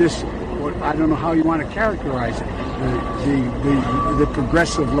this, I don't know how you want to characterize it, the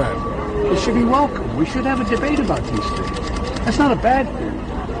progressive left. It should be welcome. We should have a debate about these things. That's not a bad thing.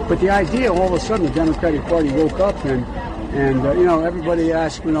 But the idea, all of a sudden, the Democratic Party woke up and everybody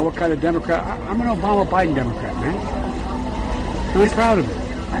asked, what kind of Democrat? I'm an Obama-Biden Democrat, man. I'm proud of it.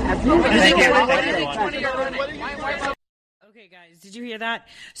 Okay, guys, did you hear that?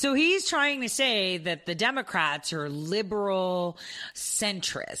 So he's trying to say that the Democrats are liberal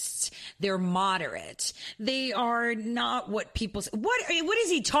centrists. They're moderate. They are not what people say. What is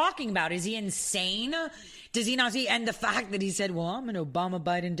he talking about? Is he insane? Does he not see? And the fact that he said, well, I'm an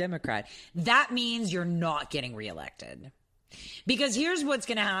Obama-Biden Democrat, that means you're not getting reelected. Because here's what's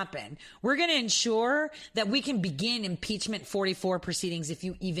going to happen. We're going to ensure that we can begin impeachment 44 proceedings if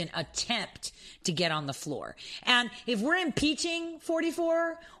you even attempt to get on the floor. And if we're impeaching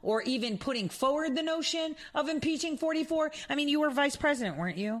 44 or even putting forward the notion of impeaching 44, I mean, you were vice president,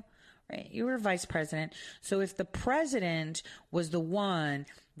 weren't you? Right? You were vice president. So if the president was the one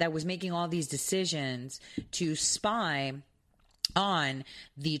that was making all these decisions to spy on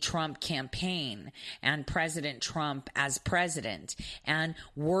the Trump campaign and President Trump as president and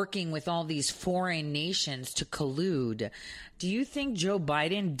working with all these foreign nations to collude, do you think Joe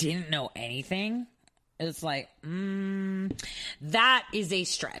Biden didn't know anything? It's like, that is a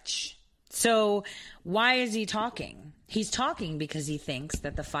stretch. So why is he talking? He's talking because he thinks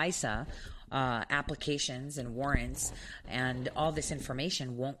that the FISA applications and warrants and all this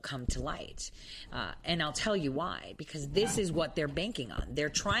information won't come to light. And I'll tell you why. Because this is what they're banking on. They're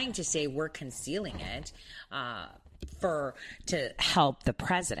trying to say we're concealing it to help the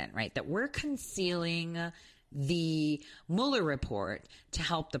president, right? That we're concealing the Mueller report to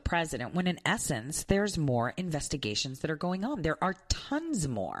help the president, when in essence, there's more investigations that are going on. There are tons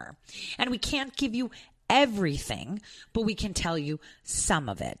more. And we can't give you everything, but we can tell you some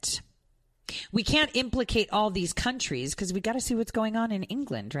of it. We can't implicate all these countries because we got to see what's going on in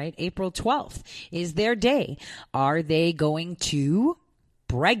England, right? April 12th is their day. Are they going to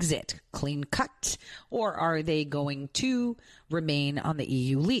Brexit, clean cut, or are they going to remain on the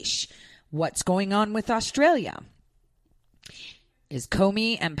EU leash? What's going on with Australia? Is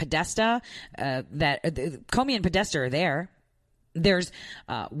Comey and Podesta, Comey and Podesta are there. There's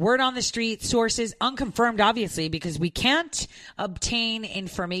word on the street, sources, unconfirmed, obviously, because we can't obtain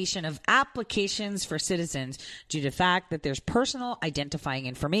information of applications for citizens due to the fact that there's personal identifying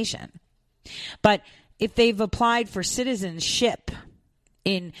information. But if they've applied for citizenship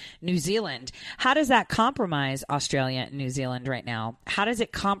in New Zealand, how does that compromise Australia and New Zealand right now? How does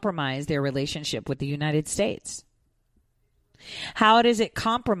it compromise their relationship with the United States? How does it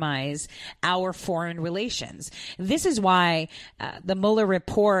compromise our foreign relations? This is why the Mueller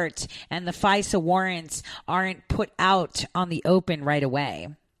report and the FISA warrants aren't put out on the open right away.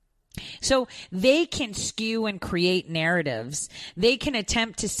 So they can skew and create narratives. They can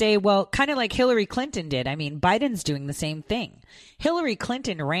attempt to say, well, kind of like Hillary Clinton did. I mean, Biden's doing the same thing. Hillary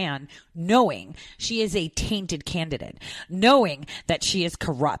Clinton ran knowing she is a tainted candidate, knowing that she is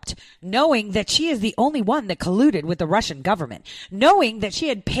corrupt, knowing that she is the only one that colluded with the Russian government, knowing that she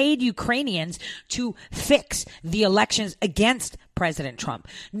had paid Ukrainians to fix the elections against President Trump,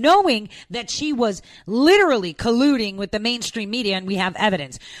 knowing that she was literally colluding with the mainstream media, and we have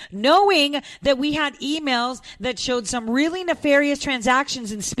evidence, knowing that we had emails that showed some really nefarious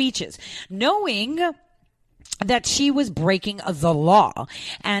transactions and speeches, knowing that she was breaking the law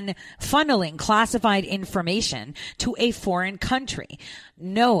and funneling classified information to a foreign country,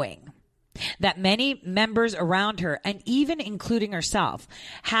 knowing that many members around her, and even including herself,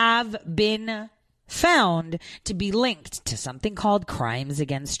 have been found to be linked to something called crimes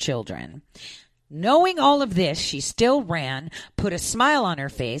against children. Knowing all of this, she still ran, put a smile on her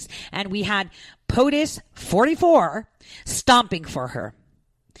face, and we had POTUS 44 stomping for her.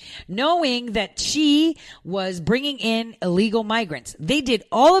 Knowing that she was bringing in illegal migrants. They did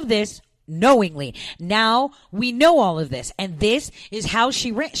all of this knowingly. Now we know all of this, and this is how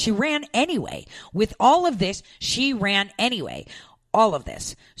she ran. She ran anyway. With all of this, she ran anyway. All of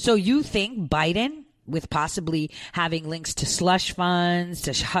this. So you think Biden, with possibly having links to slush funds,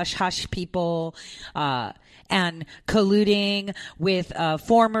 to hush-hush people, and colluding with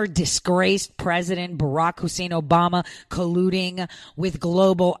former disgraced President Barack Hussein Obama, colluding with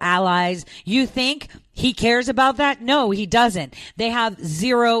global allies, you think he cares about that? No, he doesn't. They have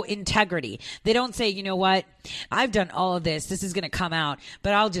zero integrity. They don't say, you know what, I've done all of this. This is going to come out,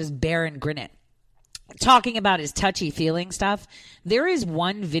 but I'll just bear and grin it. talking about his touchy-feeling stuff, there is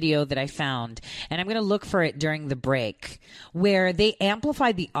one video that I found, and I'm going to look for it during the break, where they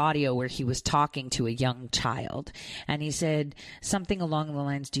amplified the audio where he was talking to a young child. And he said something along the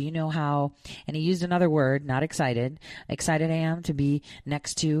lines, do you know how, and he used another word, not excited I am to be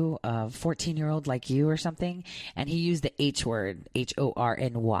next to a 14-year-old like you or something. And he used the H word,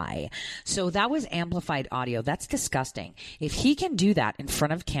 H-O-R-N-Y. So that was amplified audio. That's disgusting. If he can do that in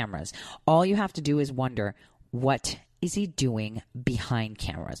front of cameras, all you have to do is wonder, what is he doing behind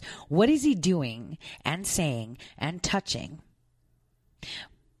cameras? What is he doing and saying and touching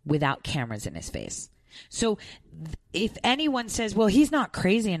without cameras in his face? So if anyone says, well, he's not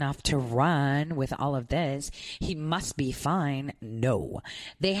crazy enough to run with all of this, he must be fine. No,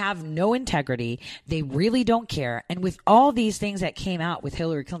 they have no integrity. They really don't care. And with all these things that came out with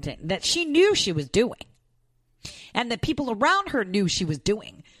Hillary Clinton that she knew she was doing and that people around her knew she was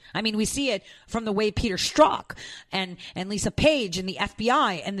doing. I mean, we see it from the way Peter Strzok and Lisa Page and the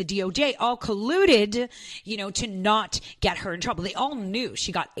FBI and the DOJ all colluded, to not get her in trouble. They all knew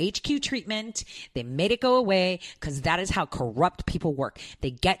she got HQ treatment. They made it go away because that is how corrupt people work.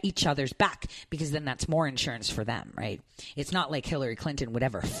 They get each other's back because then that's more insurance for them, right? It's not like Hillary Clinton would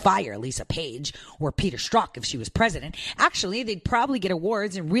ever fire Lisa Page or Peter Strzok if she was president. Actually, they'd probably get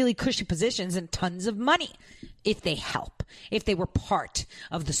awards and really cushy positions and tons of money if they help, if they were part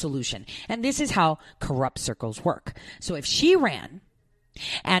of the solution. And this is how corrupt circles work. So if she ran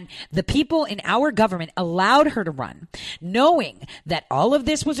and the people in our government allowed her to run, knowing that all of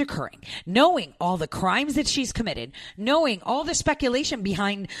this was occurring, knowing all the crimes that she's committed, knowing all the speculation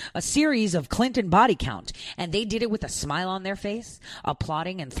behind a series of Clinton body count, and they did it with a smile on their face,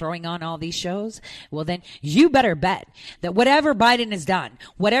 applauding and throwing on all these shows, well then you better bet that whatever Biden has done,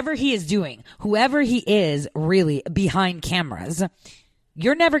 whatever he is doing, whoever he is really behind cameras,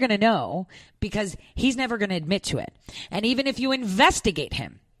 you're never going to know because he's never going to admit to it. And even if you investigate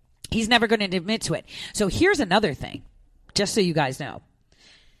him, he's never going to admit to it. So here's another thing, just so you guys know.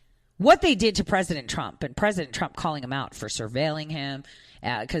 What they did to President Trump and President Trump calling him out for surveilling him,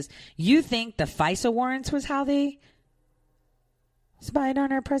 because you think the FISA warrants was how they spied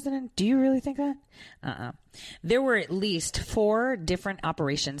on our president? Do you really think that? There were at least 4 different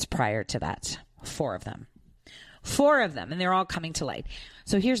operations prior to that. 4 of them. 4 of them, and they're all coming to light.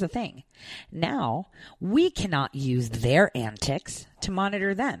 So here's the thing. Now, we cannot use their antics to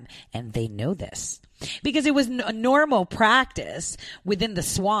monitor them, and they know this. Because it was a normal practice within the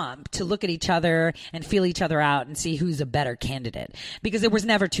swamp to look at each other and feel each other out and see who's a better candidate. Because there was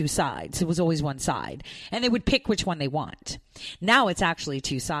never 2 sides. It was always one side. And they would pick which one they want. Now it's actually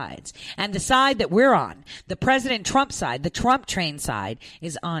 2 sides. And the side that we're on, the President Trump side, the Trump train side,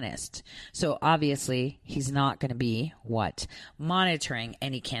 is honest. So obviously, he's not going to be, monitoring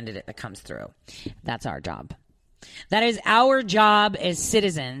any candidate that comes through. That's our job. That is our job as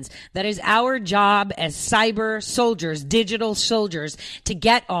citizens. That is our job as cyber soldiers, digital soldiers, to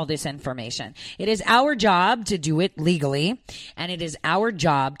get all this information. It is our job to do it legally, and it is our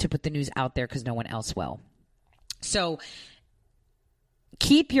job to put the news out there because no one else will. So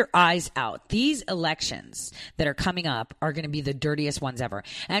keep your eyes out. These elections that are coming up are going to be the dirtiest ones ever.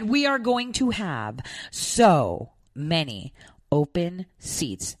 And we are going to have so many open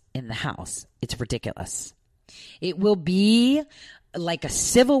seats in the House. It's ridiculous. It will be like a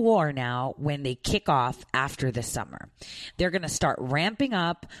civil war now when they kick off after the summer. They're going to start ramping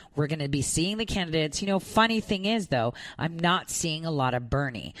up. We're going to be seeing the candidates. Funny thing is, though, I'm not seeing a lot of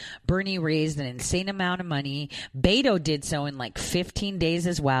Bernie. Bernie raised an insane amount of money. Beto did so in like 15 days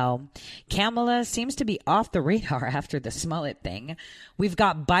as well. Kamala seems to be off the radar after the Smollett thing. We've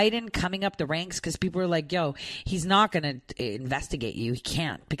got Biden coming up the ranks because people are like, yo, he's not going to investigate you. He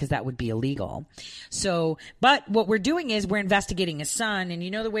can't because that would be illegal. So, but what we're doing is we're investigating his son. And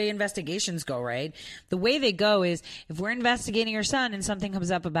you know the way investigations go, right? The way they go is if we're investigating your son and something comes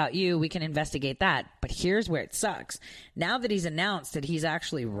up about you, we can investigate that. But here's where it sucks. Now that he's announced that he's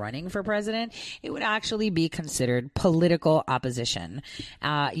actually running for president, it would actually be considered political opposition.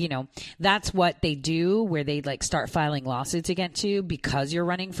 That's what they do where they start filing lawsuits against you because you're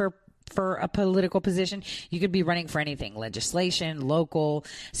running for a political position. You could be running for anything, legislation, local,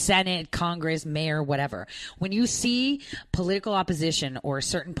 Senate, Congress, mayor, whatever. When you see political opposition or a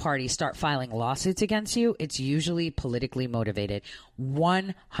certain party start filing lawsuits against you, it's usually politically motivated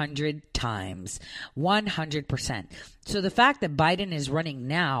 100 times, 100%. So the fact that Biden is running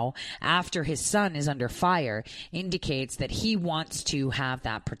now after his son is under fire indicates that he wants to have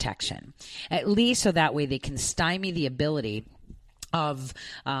that protection, at least so that way they can stymie the ability of,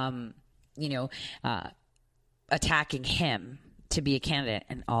 attacking him to be a candidate.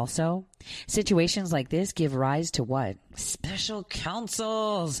 And also, situations like this give rise to what? Special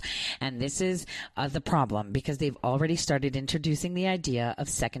counsels. And this is the problem, because they've already started introducing the idea of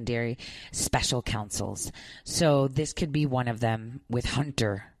secondary special counsels. So this could be one of them with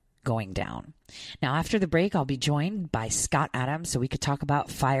Hunter going down. Now, after the break, I'll be joined by Scott Adams so we could talk about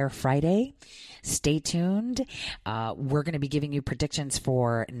Fire Friday. Stay tuned. We're going to be giving you predictions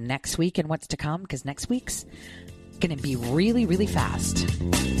for next week and what's to come, because next week's going to be really, really fast.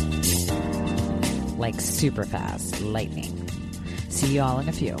 Like super fast. Lightning. See you all in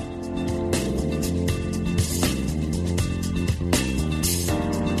a few.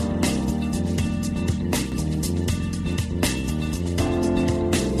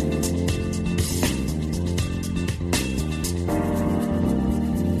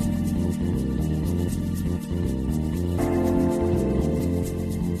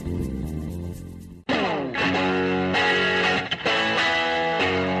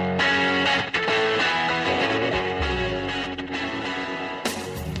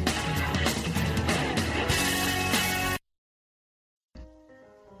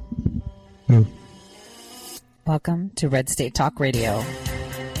 Welcome to Red State Talk Radio.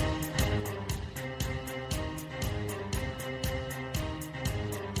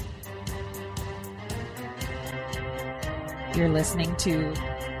 You're listening to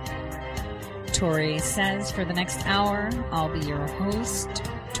Tori Says for the next hour. I'll be your host,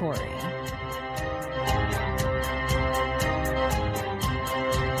 Tori.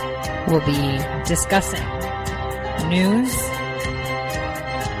 We'll be discussing news,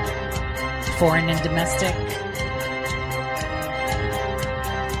 foreign and domestic,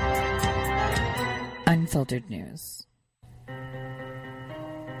 unfiltered news.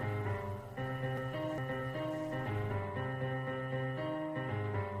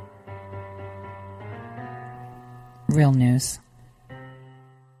 Real news.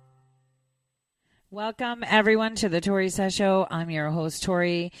 Welcome, everyone, to the Tori Says Show. I'm your host,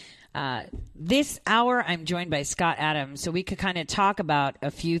 Tori. This hour, I'm joined by Scott Adams, so we could kind of talk about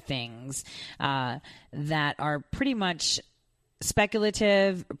a few things that are pretty much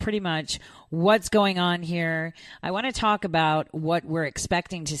speculative, pretty much what's going on here. I want to talk about what we're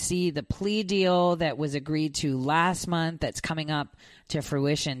expecting to see, the plea deal that was agreed to last month that's coming up to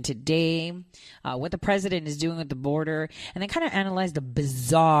fruition today, what the president is doing with the border, and then kind of analyze the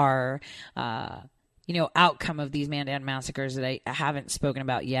bizarre outcome of these Mandan massacres that I haven't spoken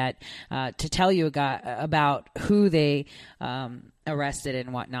about yet, to tell you about who they arrested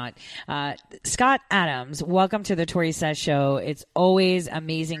and whatnot. Scott Adams, welcome to the Tori Says Show. It's always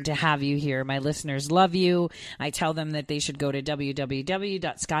amazing to have you here. My listeners love you. I tell them that they should go to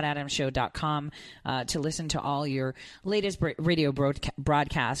www.scottadamshow.com to listen to all your latest radio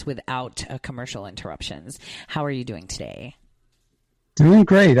broadcasts without commercial interruptions. How are you doing today? Doing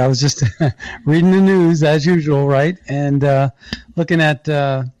great. I was just reading the news as usual, right? And looking at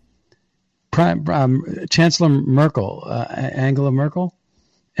Chancellor Merkel, Angela Merkel,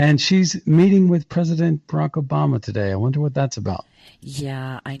 and she's meeting with President Barack Obama today. I wonder what that's about.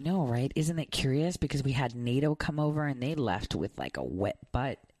 Yeah, I know, right? Isn't it curious? Because we had NATO come over and they left with like a wet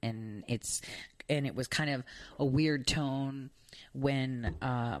butt, and it was kind of a weird tone when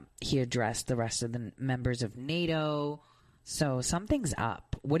he addressed the rest of the members of NATO. So something's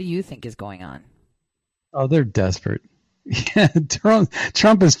up. What do you think is going on? Oh, they're desperate. Yeah,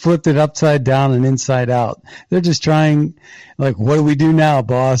 Trump has flipped it upside down and inside out. They're just trying, like, what do we do now,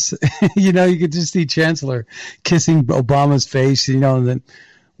 boss? You could just see Chancellor kissing Obama's face, and then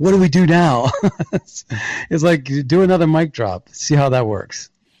what do we do now? It's like, do another mic drop. See how that works.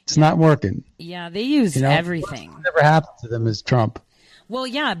 It's not working. Yeah, they use everything. Whatever happened to them is Trump. Well,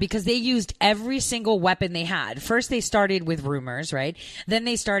 yeah, because they used every single weapon they had. First, they started with rumors, right? Then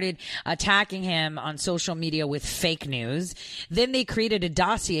they started attacking him on social media with fake news. Then they created a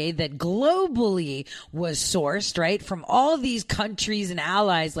dossier that globally was sourced, right, from all of these countries and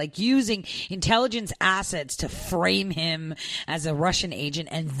allies, like using intelligence assets to frame him as a Russian agent,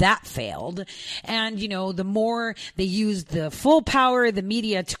 and that failed. And, the more they used the full power of the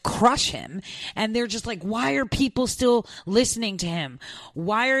media to crush him, and they're just like, why are people still listening to him?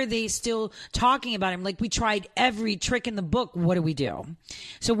 Why are they still talking about him? Like, we tried every trick in the book. What do we do?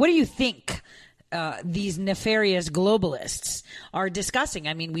 So what do you think these nefarious globalists are discussing?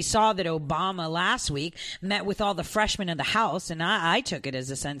 I mean, we saw that Obama last week met with all the freshmen of the House, and I took it as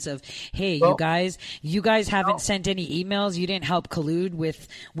a sense of, hey, you guys haven't sent any emails. You didn't help collude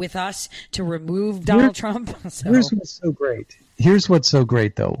with us to remove Donald Trump. Here's what's so great. Here's what's so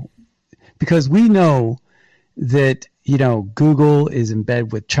great, though, because we know that Google is in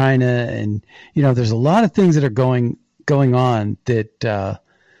bed with China, and there's a lot of things that are going going on that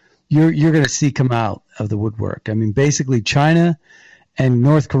you're going to see come out of the woodwork. I mean, basically China and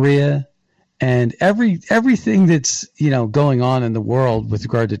North Korea and everything that's, going on in the world with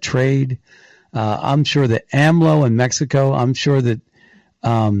regard to trade. I'm sure that AMLO in Mexico, I'm sure that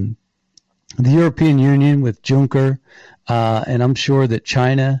the European Union with Juncker, and I'm sure that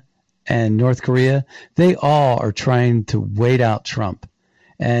China and North Korea, they all are trying to wait out Trump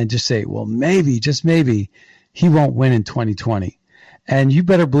and just say, well, maybe, just maybe, he won't win in 2020. And you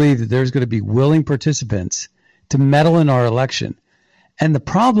better believe that there's going to be willing participants to meddle in our election. And the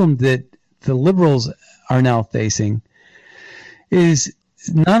problem that the liberals are now facing is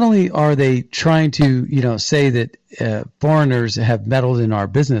not only are they trying to, say that foreigners have meddled in our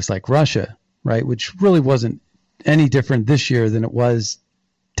business like Russia, right, which really wasn't any different this year than it was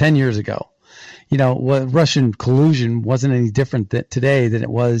 10 years ago. What Russian collusion wasn't any different today than it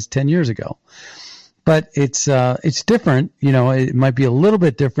was 10 years ago. But it's different. It might be a little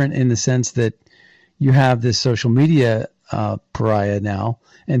bit different in the sense that you have this social media pariah now,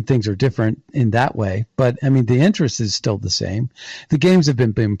 and things are different in that way. But I mean, the interest is still the same. The games have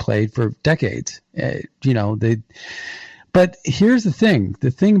been played for decades. But here's the thing.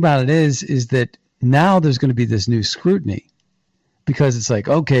 The thing about it is that now there's going to be this new scrutiny, because it's like,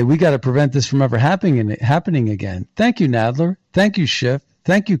 okay, we got to prevent this from ever happening again. Thank you, Nadler. Thank you, Schiff.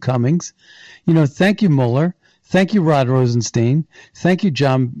 Thank you, Cummings. Thank you, Mueller. Thank you, Rod Rosenstein. Thank you,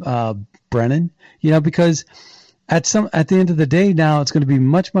 John Brennan. Because at the end of the day now, it's going to be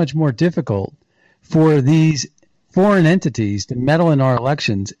much, much more difficult for these foreign entities to meddle in our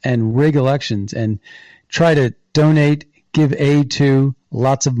elections and rig elections and try to donate, give aid to,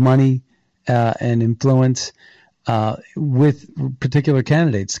 lots of money and influence with particular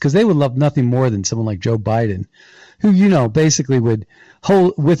candidates, because they would love nothing more than someone like Joe Biden, who, basically would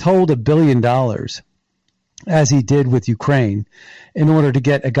withhold $1 billion, as he did with Ukraine, in order to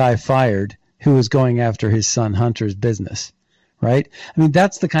get a guy fired who was going after his son Hunter's business, right? I mean,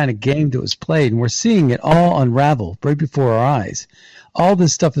 that's the kind of game that was played, and we're seeing it all unravel right before our eyes. All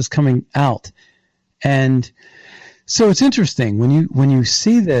this stuff is coming out. And so it's interesting when you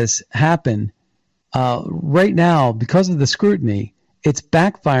see this happen right now, because of the scrutiny, it's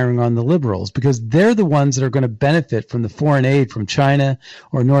backfiring on the liberals, because they're the ones that are going to benefit from the foreign aid from China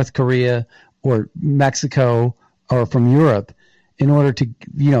or North Korea or Mexico or from Europe in order to,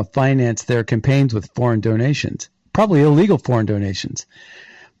 finance their campaigns with foreign donations, probably illegal foreign donations.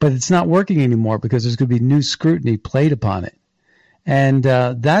 But it's not working anymore because there's going to be new scrutiny played upon it. And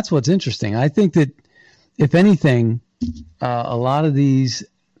that's what's interesting. I think that, if anything, a lot of these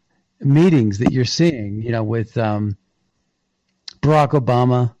meetings that you're seeing, with Barack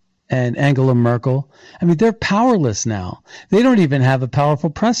Obama and Angela Merkel, I mean, they're powerless now. They don't even have a powerful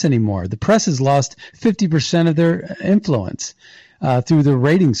press anymore. The press has lost 50% of their influence through the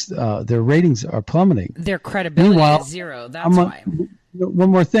ratings. Their ratings are plummeting. Their credibility is zero. That's why. One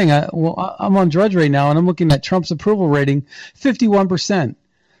more thing. I'm on Drudge right now, and I'm looking at Trump's approval rating, 51%,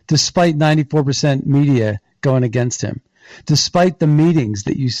 despite 94% media going against him, despite the meetings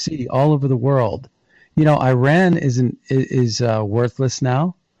that you see all over the world. Iran is worthless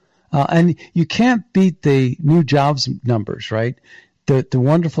now, and you can't beat the new jobs numbers, right? The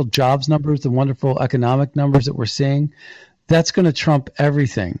wonderful jobs numbers, the wonderful economic numbers that we're seeing. That's going to trump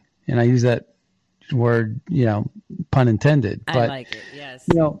everything, and I use that word, pun intended. But, I like it. Yes.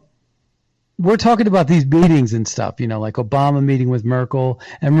 We're talking about these meetings and stuff, like Obama meeting with Merkel.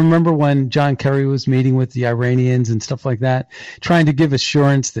 And remember when John Kerry was meeting with the Iranians and stuff like that, trying to give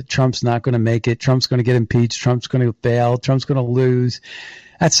assurance that Trump's not going to make it. Trump's going to get impeached. Trump's going to fail. Trump's going to lose.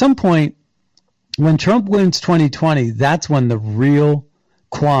 At some point, when Trump wins 2020, that's when the real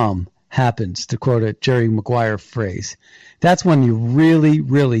qualm happens, to quote a Jerry Maguire phrase. That's when you really,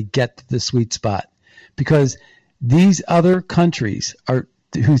 really get to the sweet spot, because these other countries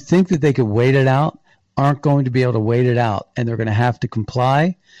who think that they could wait it out aren't going to be able to wait it out, and they're going to have to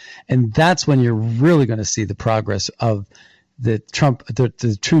comply. And that's when you're really going to see the progress of the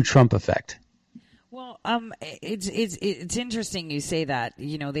true Trump effect. Well, it's interesting you say that.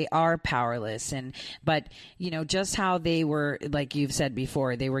 They are powerless, but just how they were, like you've said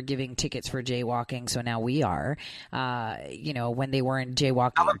before, they were giving tickets for jaywalking, so now we are. When they weren't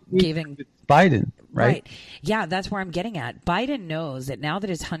jaywalking, giving Biden, right? Yeah, that's where I'm getting at. Biden knows that now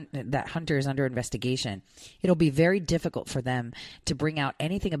that Hunter is under investigation, it'll be very difficult for them to bring out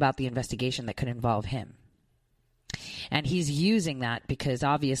anything about the investigation that could involve him. And he's using that because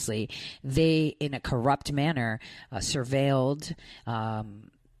obviously they, in a corrupt manner, surveilled,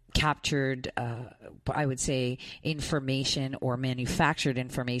 captured, I would say, information or manufactured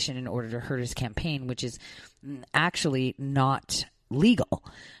information in order to hurt his campaign, which is actually not legal.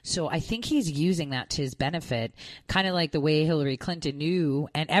 So I think he's using that to his benefit, kind of like the way Hillary Clinton knew,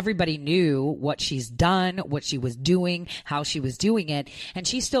 and everybody knew what she's done, what she was doing, how she was doing it, and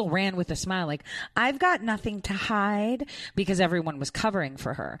she still ran with a smile like, I've got nothing to hide, because everyone was covering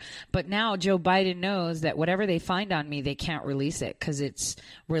for her. But now Joe Biden knows that whatever they find on me, they can't release it because it's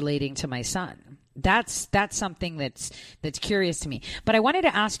relating to my son. That's something that's curious to me. But I wanted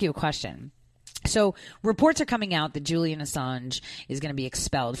to ask you a question. So reports are coming out that Julian Assange is going to be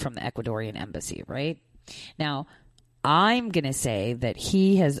expelled from the Ecuadorian embassy, right? Now, I'm going to say that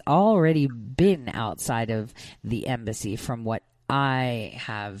he has already been outside of the embassy from what I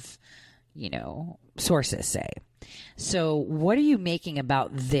have, sources say. So what are you making about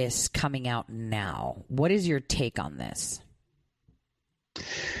this coming out now? What is your take on this?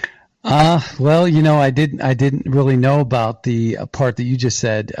 Well, I didn't really know about the part that you just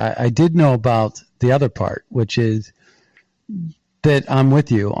said. I did know about the other part, which is that I'm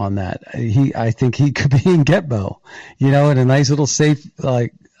with you on that. I think he could be in Getbo, in a nice little safe,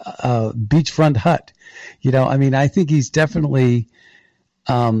 beachfront hut. I think he's definitely,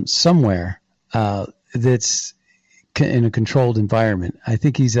 somewhere, that's in a controlled environment. I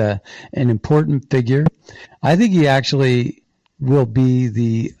think he's an important figure. I think he actually will be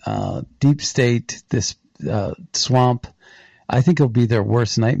the deep state, this swamp. I think he'll be their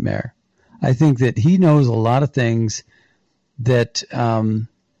worst nightmare. I think that he knows a lot of things that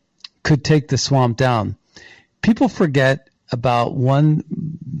could take the swamp down. People forget about one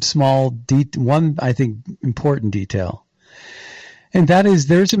I think, important detail. And that is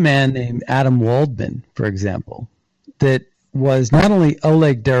there's a man named Adam Waldman, for example, that was not only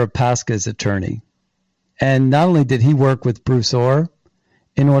Oleg Deripaska's attorney, and not only did he work with Bruce Orr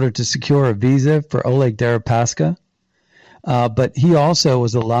in order to secure a visa for Oleg Deripaska, but he also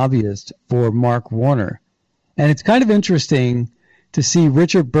was a lobbyist for Mark Warner. And it's kind of interesting to see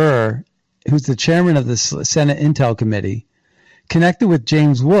Richard Burr, who's the chairman of the Senate Intel Committee, connected with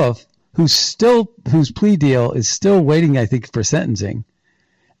James Wolfe, whose plea deal is still waiting, I think, for sentencing.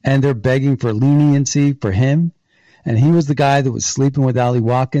 And they're begging for leniency for him. And he was the guy that was sleeping with Ali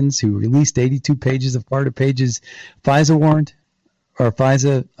Watkins, who released 82 pages of Carter Page's FISA warrant or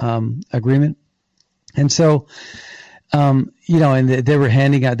FISA agreement. And so, and they were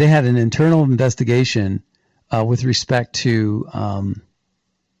handing out, they had an internal investigation with respect to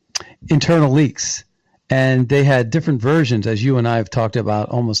internal leaks. And they had different versions, as you and I have talked about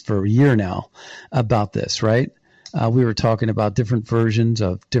almost for a year now about this, right? We were talking about different versions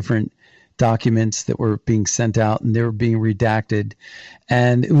of different documents that were being sent out, and they were being redacted.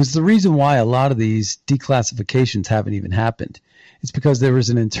 And it was the reason why a lot of these declassifications haven't even happened. It's because there was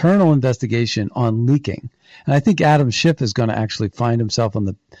an internal investigation on leaking. And I think Adam Schiff is going to actually find himself on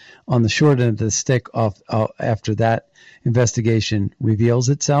the short end of the stick after that investigation reveals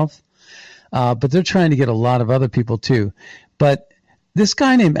itself. But they're trying to get a lot of other people too. But this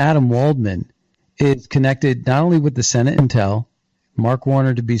guy named Adam Waldman is connected not only with the Senate Intel, Mark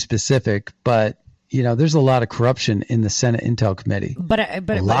Warner to be specific, but there's a lot of corruption in the Senate Intel Committee. But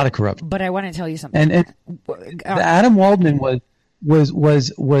a lot of corruption. But I want to tell you something. And Adam Waldman was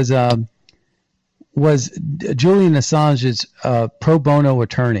Julian Assange's pro bono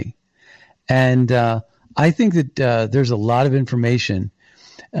attorney, and I think that there's a lot of information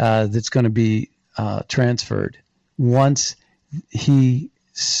that's going to be transferred once he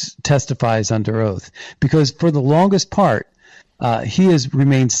testifies under oath, because for the longest part, he has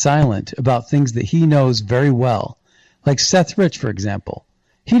remained silent about things that he knows very well. Like Seth Rich, for example.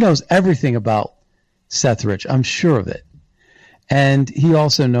 He knows everything about Seth Rich. I'm sure of it. And he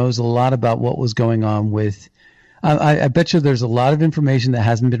also knows a lot about what was going on with, I bet you there's a lot of information that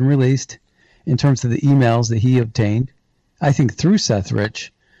hasn't been released in terms of the emails that he obtained, I think through Seth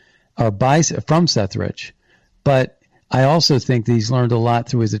Rich, or from Seth Rich. But I also think that he's learned a lot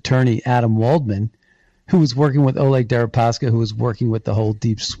through his attorney, Adam Waldman, who was working with Oleg Deripaska, who was working with the whole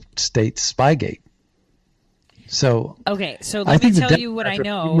deep state Spygate. So okay, so let me tell you what I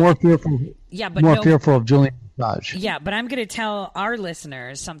know. More fearful, fearful of Julian Assange. Yeah, but I'm going to tell our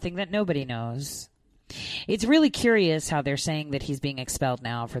listeners something that nobody knows. It's really curious how they're saying that he's being expelled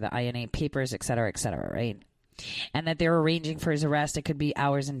now for the INA papers, et cetera, right? And that they're arranging for his arrest. It could be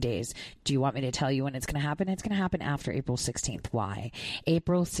hours and days. Do you want me to tell you when it's going to happen? It's going to happen after April 16th. Why?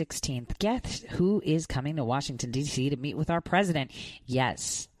 April 16th. Guess who is coming to Washington, D.C. to meet with our president?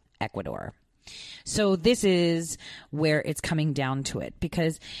 Yes, Ecuador. So this is where it's coming down to it,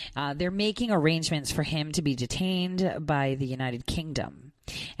 because they're making arrangements for him to be detained by the United Kingdom.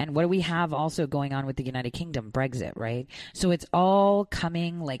 And what do we have also going on with the United Kingdom? Brexit, right? So it's all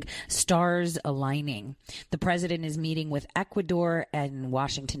coming like stars aligning. The president is meeting with Ecuador and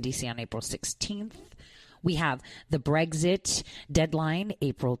Washington, D.C. on April 16th. We have the Brexit deadline,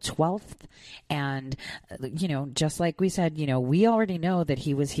 April 12th. And, just like we said, we already know that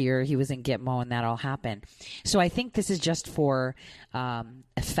he was here, he was in Gitmo, and that all happened. So I think this is just for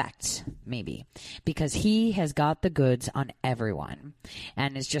effect, maybe, because he has got the goods on everyone.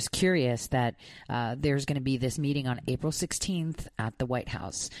 And it's just curious that there's going to be this meeting on April 16th at the White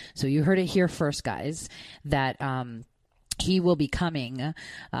House. So you heard it here first, guys, that he will be coming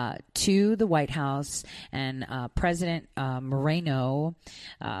to the White House, and President Moreno,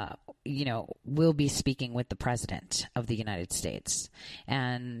 will be speaking with the President of the United States.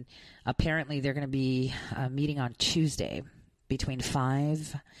 And apparently they're going to be meeting on Tuesday between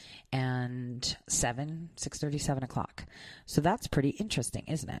 5 and 6:30, 7 o'clock. So that's pretty interesting,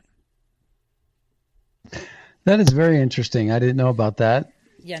 isn't it? That is very interesting. I didn't know about that.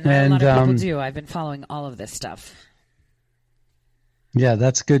 Yeah, not a lot of people do. I've been following all of this stuff. Yeah,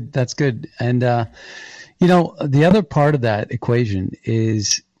 that's good. That's good. And, the other part of that equation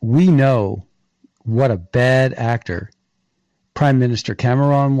is we know what a bad actor Prime Minister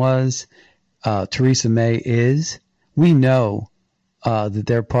Cameron was, Theresa May is. We know that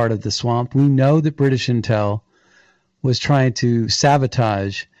they're part of the swamp. We know that British intel was trying to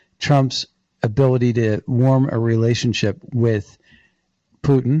sabotage Trump's ability to warm a relationship with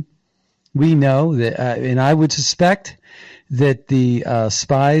Putin. We know that, and I would suspect that the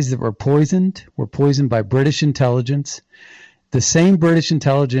spies that were poisoned by British intelligence, the same British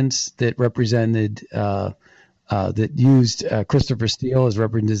intelligence that represented, that used Christopher Steele as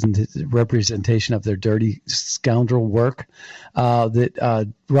representation of their dirty scoundrel work,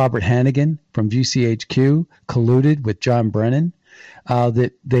 that Robert Hannigan from GCHQ colluded with John Brennan,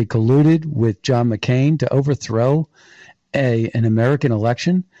 that they colluded with John McCain to overthrow an American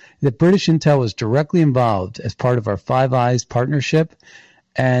election, that British intel was directly involved as part of our Five Eyes partnership,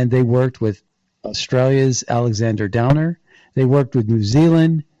 and they worked with Australia's Alexander Downer. They worked with New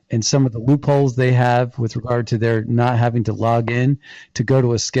Zealand and some of the loopholes they have with regard to their not having to log in to go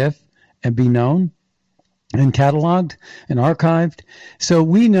to a SCIF and be known and cataloged and archived. So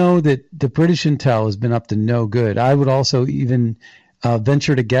we know that the British intel has been up to no good. I would also even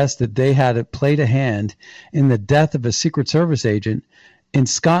venture to guess that they had played a hand in the death of a Secret Service agent in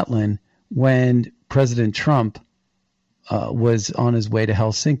Scotland when President Trump was on his way to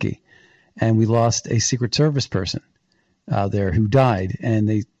Helsinki. And we lost a Secret Service person there who died. And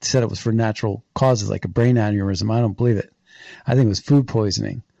they said it was for natural causes, like a brain aneurysm. I don't believe it. I think it was food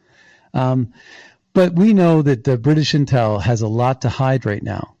poisoning. But we know that the British intel has a lot to hide right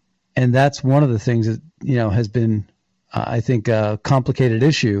now. And that's one of the things that, has been I think, a complicated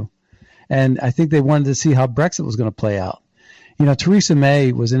issue. And I think they wanted to see how Brexit was going to play out. Theresa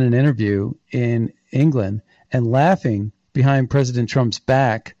May was in an interview in England and laughing behind President Trump's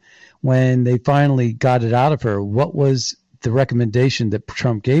back when they finally got it out of her. What was the recommendation that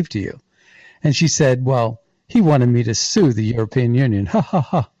Trump gave to you? And she said, well, he wanted me to sue the European Union. Ha, ha,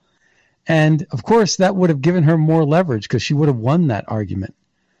 ha. And, of course, that would have given her more leverage because she would have won that argument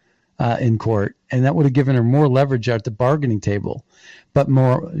in court, and that would have given her more leverage at the bargaining table. But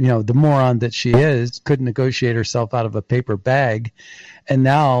the moron that she is couldn't negotiate herself out of a paper bag, and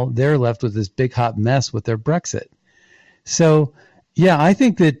now they're left with this big hot mess with their Brexit. So, yeah, I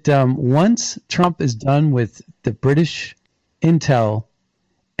think that once Trump is done with the British intel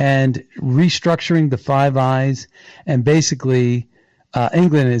and restructuring the Five Eyes, and basically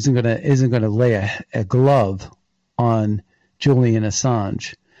England isn't going to lay a glove on Julian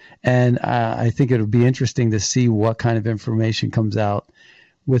Assange. And I think it'll be interesting to see what kind of information comes out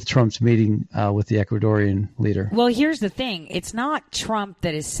with Trump's meeting with the Ecuadorian leader. Well, here's the thing. It's not Trump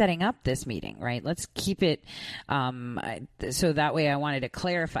that is setting up this meeting, right? Let's keep it so that way I wanted to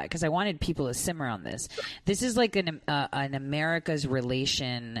clarify because I wanted people to simmer on this. This is like an America's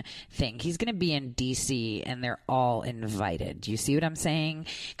relation thing. He's going to be in D.C. and they're all invited. Do you see what I'm saying?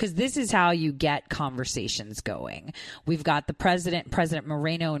 Because this is how you get conversations going. We've got the President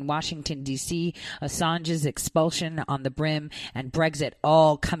Moreno in Washington, D.C., Assange's expulsion on the brim, and Brexit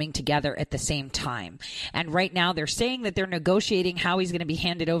all coming together at the same time. And right now they're saying that they're negotiating how he's going to be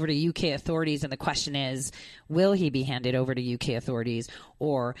handed over to UK authorities. And the question is, will he be handed over to UK authorities,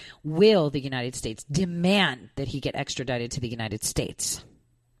 or will the United States demand that he get extradited to the United States?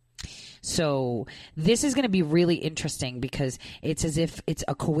 So this is going to be really interesting because it's as if it's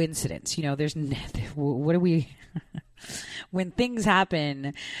a coincidence. When things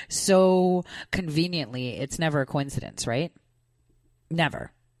happen so conveniently, it's never a coincidence, right?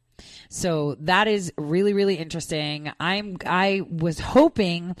 Never. So that is really, really interesting. I was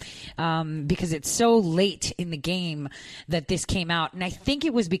hoping, because it's so late in the game that this came out. And I think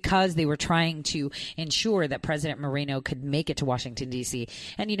it was because they were trying to ensure that President Moreno could make it to Washington, D.C.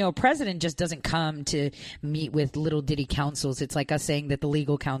 And, a president just doesn't come to meet with little ditty councils. It's like us saying that the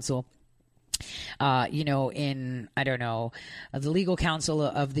legal counsel in, I don't know, the legal council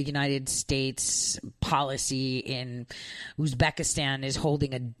of the United States policy in Uzbekistan is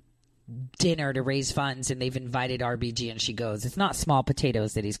holding a dinner to raise funds and they've invited RBG and she goes. It's not small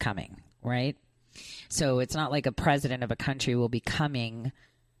potatoes that he's coming, right? So it's not like a president of a country will be coming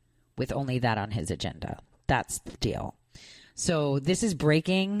with only that on his agenda. That's the deal. So this is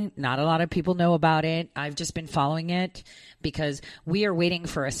breaking. Not a lot of people know about it. I've just been following it because we are waiting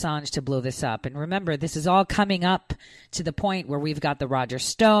for Assange to blow this up. And remember, this is all coming up to the point where we've got the Roger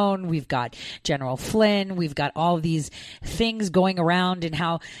Stone, we've got General Flynn, we've got all of these things going around, and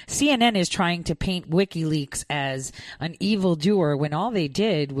how CNN is trying to paint WikiLeaks as an evildoer when all they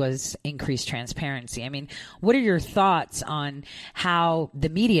did was increase transparency. I mean, what are your thoughts on how the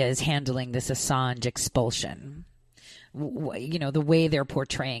media is handling this Assange expulsion? The way they're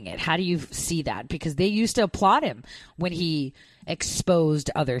portraying it. How do you see that? Because they used to applaud him when he exposed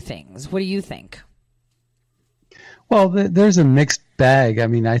other things. What do you think? Well, there's a mixed bag. I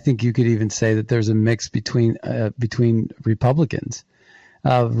mean, I think you could even say that there's a mix between Republicans.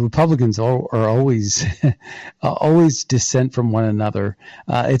 Republicans are always always dissent from one another.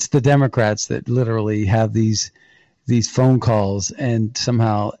 It's the Democrats that literally have these phone calls and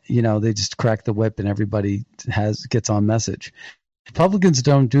somehow, they just crack the whip and everybody gets on message. Republicans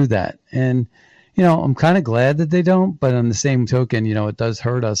don't do that. And, I'm kind of glad that they don't, but on the same token, it does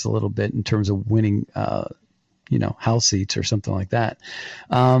hurt us a little bit in terms of winning, House seats or something like that.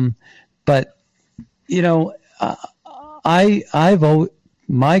 But, I've always,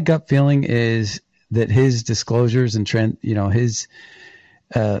 my gut feeling is that his disclosures and his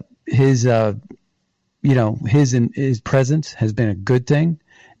presence has been a good thing.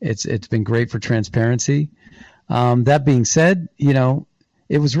 It's been great for transparency. That being said,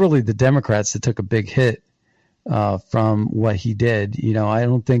 it was really the Democrats that took a big hit from what he did. I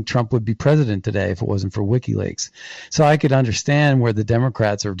don't think Trump would be president today if it wasn't for WikiLeaks. So I could understand where the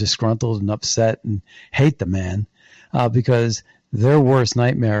Democrats are disgruntled and upset and hate the man because their worst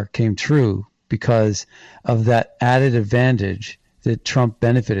nightmare came true because of that added advantage that Trump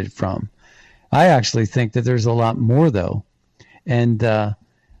benefited from. I actually think that there's a lot more, though. And I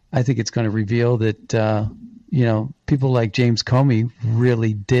think it's going to reveal that, people like James Comey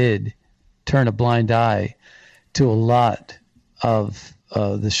really did turn a blind eye to a lot of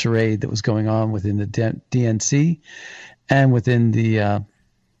the charade that was going on within the DNC and within the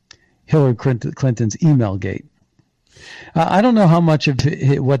Hillary Clinton's email gate. I don't know how much of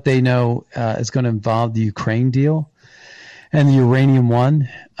what they know is going to involve the Ukraine deal. And the uranium one,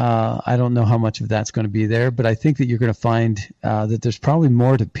 I don't know how much of that's going to be there, but I think that you're going to find that there's probably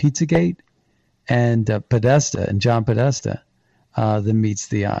more to Pizzagate and Podesta and John Podesta than meets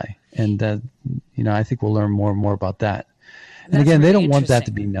the eye. And, I think we'll learn more and more about that. And That's again, really they don't want that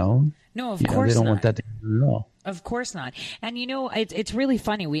to be known. No, of course they don't not. want that to be known at all. Of course not. And, it's really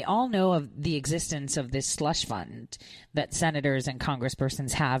funny. We all know of the existence of this slush fund that senators and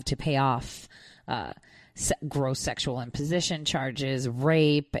congresspersons have to pay off gross sexual imposition charges,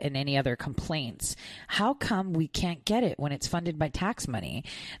 rape, and any other complaints. How come we can't get it when it's funded by tax money?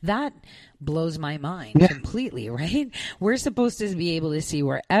 That blows my mind completely, right? We're supposed to be able to see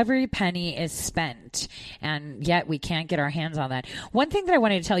where every penny is spent, and yet we can't get our hands on that. One thing that I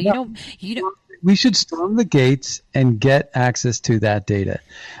wanted to tell you, we should storm the gates and get access to that data.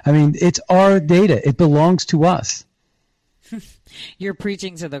 I mean, it's our data. It belongs to us. You're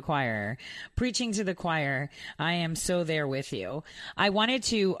preaching to the choir. Preaching to the choir. I am so there with you. I wanted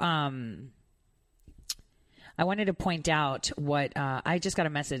to point out what I just got a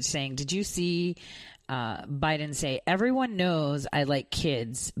message saying. Did you see Biden say, "Everyone knows I like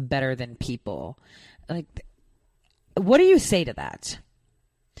kids better than people"? Like, what do you say to that?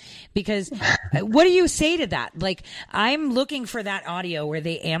 Because what do you say to that? Like, I'm looking for that audio where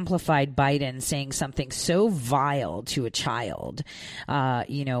they amplified Biden saying something so vile to a child.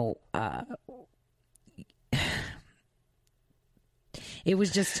 It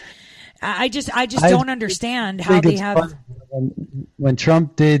was just, I just don't understand how they have. When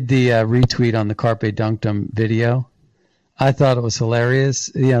Trump did the retweet on the Carpe Dunctum video, I thought it was hilarious.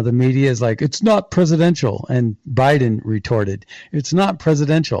 The media is like, it's not presidential. And Biden retorted, it's not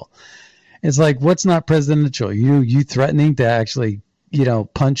presidential. It's like, what's not presidential? You threatening to actually,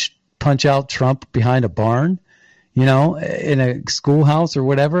 punch out Trump behind a barn? you know, in a schoolhouse or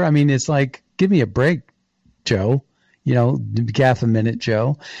whatever. I mean, it's like, give me a break, Joe. You know, gaff a minute,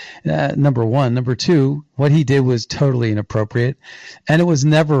 Joe. Number one. Number two, what he did was totally inappropriate, and it was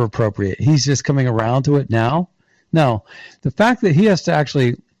never appropriate. He's just coming around to it now. No, the fact that he has to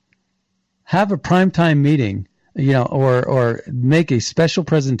actually have a primetime meeting, you know, or make a special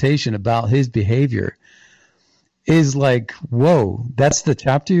presentation about his behavior is like, whoa, that's the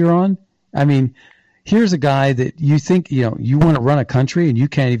chapter you're on? I mean, here's a guy that you think, you know, you want to run a country and you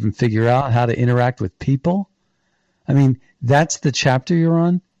can't even figure out how to interact with people. I mean, that's the chapter you're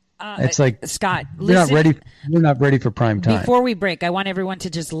on. It's like, Scott, you're not ready for prime time. Before we break, I want everyone to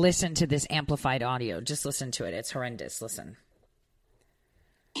just listen to this amplified audio. Just listen to it. It's horrendous. Listen.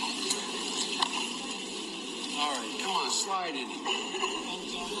 All right, come on, slide in. Thank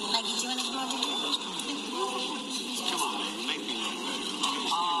you. Mikey, do you want to come over here? Come on, baby, make me look better.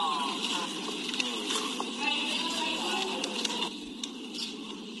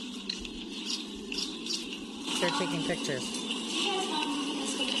 They're taking pictures.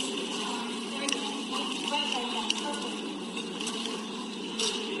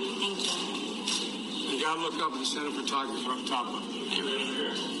 You gotta look up at the center photographer up top of you. Give it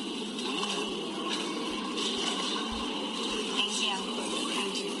here.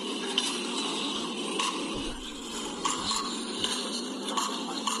 Thank you.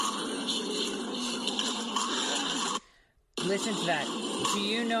 Listen to that. Do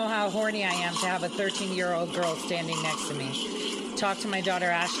you know how horny I am to have a 13-year-old girl standing next to me? Talk to my daughter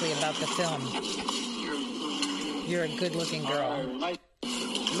Ashley about the film. You're a good-looking girl.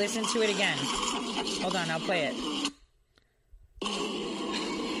 Listen to it again. Hold on, I'll play it.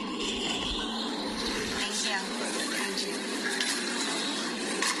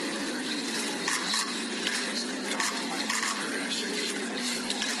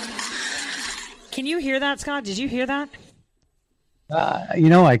 Can you hear that, Scott? Did you hear that? You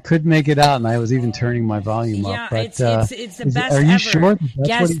know, I could make it out, and I was even turning my volume up. But, it's the best are you ever. sure?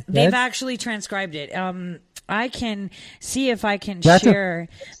 Yes, they've actually transcribed it. I can see if I can share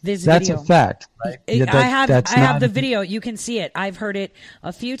this video. That's a fact, right? I have the video. You can see it. I've heard it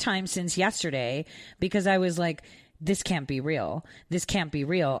a few times since yesterday because I was like, this can't be real. This can't be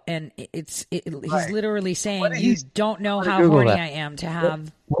real. And he's literally saying, you don't know how horny I am to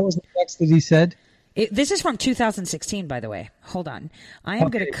have. What was the text that he said? This is from 2016, by the way. Hold on. I am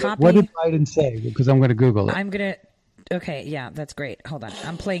going to copy. What did Biden say? Because I'm going to Google it. I'm going to. Okay, yeah, that's great. Hold on.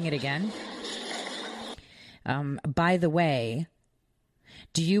 I'm playing it again. By the way,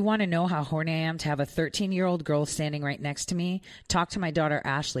 do you want to know how horny I am to have a 13-year-old girl standing right next to me? Talk to my daughter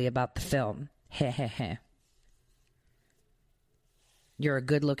Ashley about the film. Heh heh heh. You're a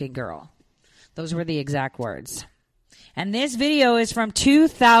good-looking girl. Those were the exact words. And this video is from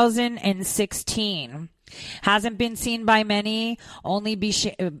 2016. Hasn't been seen by many, only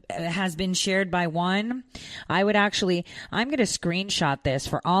has been shared by one. I'm going to screenshot this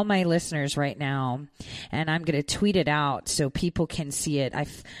for all my listeners right now, and I'm going to tweet it out so people can see it. I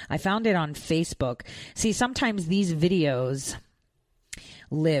found it on Facebook. See, sometimes these videos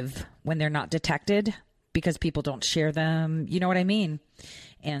live when they're not detected because people don't share them. You know what I mean?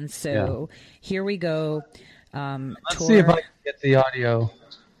 And so Here we go. Let's see if I can get the audio.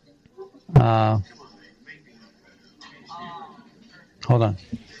 Hold on.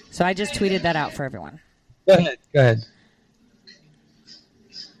 So I just tweeted that out for everyone. Go ahead.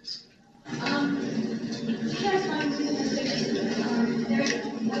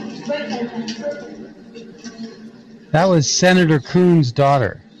 That was Senator Coon's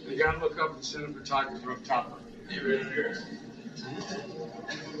daughter. You gotta look up at the center photographer up top of you. Give it here.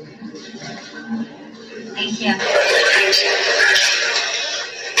 Thank you.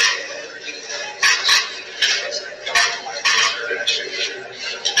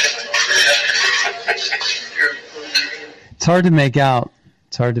 It's hard to make out.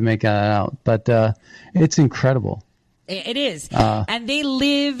 But it's incredible. It is. And they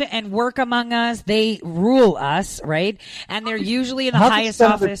live and work among us. They rule us, right? And they're usually in the highest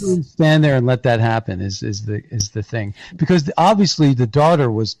office. Stand there and let that happen is the thing. Because obviously the daughter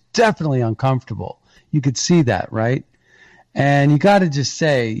was definitely uncomfortable. You could see that, right? And you got to just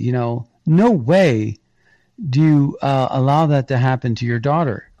say, you know, no way do you allow that to happen to your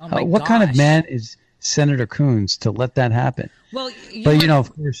daughter. Oh my what kind of man is Senator Coons to let that happen. Well,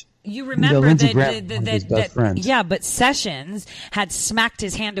 of course, you remember Lindsey that, Graham, one of his best friends. Yeah, but Sessions had smacked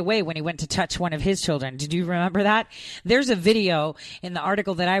his hand away when he went to touch one of his children. Did you remember that? There's a video in the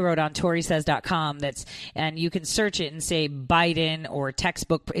article that I wrote on ToriSays.com and you can search it and say Biden or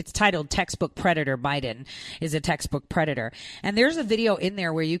textbook. It's titled Textbook Predator. Biden is a textbook predator. And there's a video in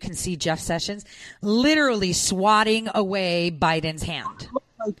there where you can see Jeff Sessions literally swatting away Biden's hand.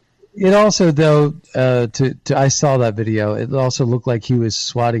 It also, though, I saw that video. It also looked like he was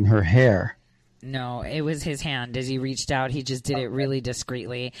swatting her hair. No, it was his hand as he reached out. He just did it really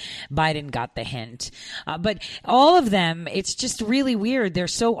discreetly. Biden got the hint. But all of them, it's just really weird. They're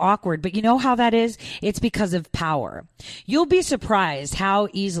so awkward. But you know how that is? It's because of power. You'll be surprised how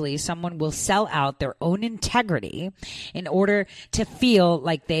easily someone will sell out their own integrity in order to feel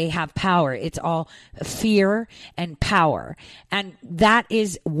like they have power. It's all fear and power. And that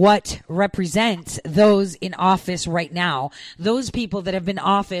is what represents those in office right now. Those people that have been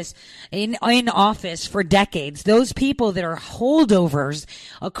in office for decades, those people that are holdovers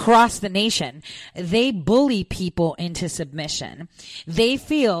across the nation, they bully people into submission. They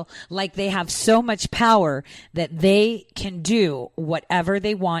feel like they have so much power that they can do whatever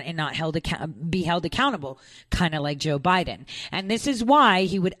they want and not be held accountable, kind of like Joe Biden. And this is why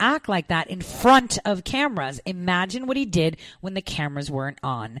he would act like that in front of cameras. Imagine what he did when the cameras weren't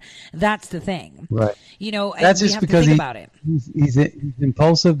on. That's the thing. Right. That's just because he's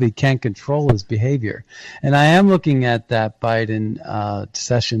impulsive. He can't control his behavior. And I am looking at that Biden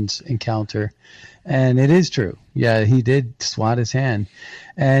Sessions encounter, and it is true. Yeah, he did swat his hand.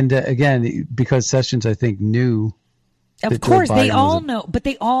 And again, because Sessions, I think, knew. Of course, they all know, but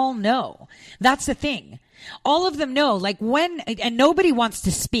they all know. That's the thing. All of them know, and nobody wants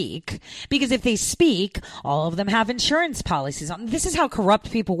to speak, because if they speak, all of them have insurance policies on. This is how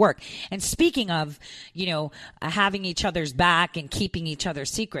corrupt people work. And speaking of, having each other's back and keeping each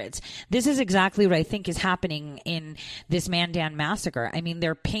other's secrets, this is exactly what I think is happening in this Mandan massacre. I mean,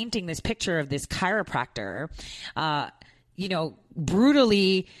 they're painting this picture of this chiropractor,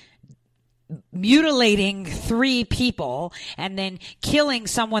 brutally mutilating 3 people and then killing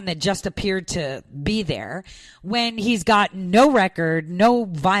someone that just appeared to be there when he's got no record, no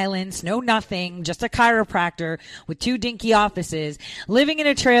violence, no nothing, just a chiropractor with 2 dinky offices, living in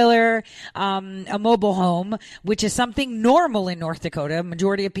a trailer, a mobile home, which is something normal in North Dakota.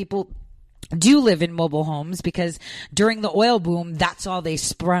 Majority of people do live in mobile homes because during the oil boom, that's all they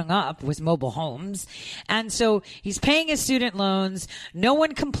sprung up was mobile homes. And so he's paying his student loans. No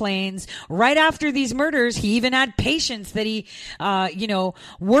one complains. Right after these murders, he even had patients that he,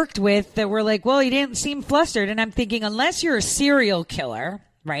 worked with that were like, well, he didn't seem flustered. And I'm thinking, unless you're a serial killer,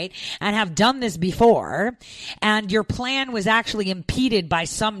 right, and have done this before, and your plan was actually impeded by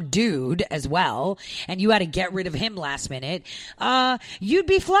some dude as well, and you had to get rid of him last minute, you'd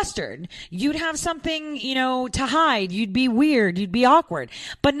be flustered. You'd have something, to hide. You'd be weird. You'd be awkward.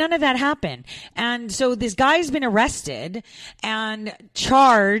 But none of that happened. And so this guy's been arrested and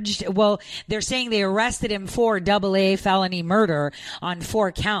charged. Well, they're saying they arrested him for AA felony murder on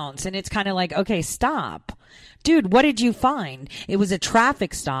 4 counts. And it's kind of like, okay, stop. Dude, what did you find? It was a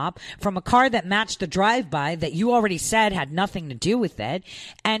traffic stop from a car that matched the drive-by that you already said had nothing to do with it.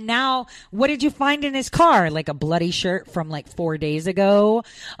 And now, what did you find in his car? Like a bloody shirt from 4 days ago,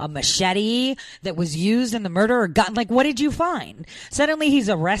 a machete that was used in the murder, or gun. What did you find? Suddenly he's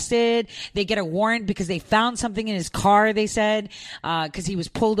arrested. They get a warrant because they found something in his car, they said, because he was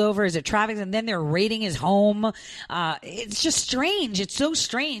pulled over as a traffic, and then they're raiding his home. It's just strange. It's so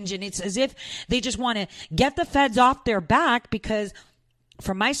strange. And it's as if they just want to get the feds off their back, because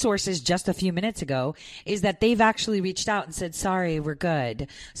from my sources just a few minutes ago is that they've actually reached out and said, sorry, we're good.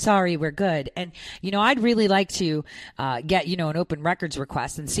 Sorry, we're good. And, I'd really like to get, an open records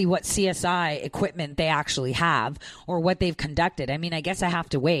request and see what CSI equipment they actually have or what they've conducted. I mean, I guess I have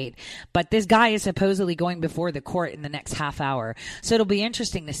to wait. But this guy is supposedly going before the court in the next half hour. So it'll be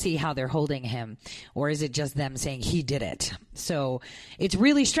interesting to see how they're holding him. Or is it just them saying he did it? So it's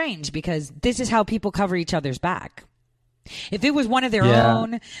really strange, because this is how people cover each other's back. If it was one of their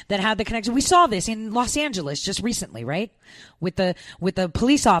own that had the connection, we saw this in Los Angeles just recently, right? With the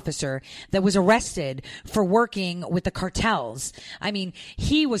police officer that was arrested for working with the cartels. I mean,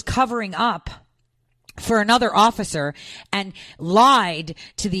 he was covering up for another officer and lied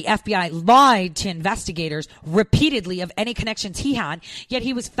to the FBI, lied to investigators repeatedly of any connections he had, yet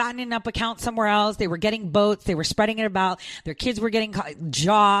he was fattening up accounts somewhere else. They were getting boats. They were spreading it about. Their kids were getting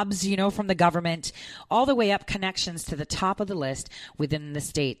jobs, from the government, all the way up connections to the top of the list within the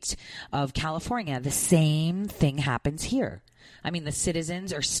state of California. The same thing happens here. I mean, the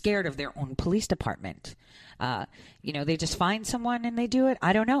citizens are scared of their own police department. They just find someone and they do it.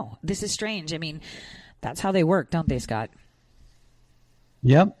 I don't know. This is strange. I mean, that's how they work, don't they, Scott?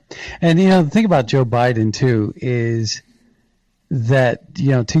 Yep. And, the thing about Joe Biden, too, is that,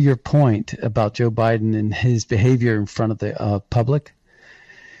 to your point about Joe Biden and his behavior in front of the public,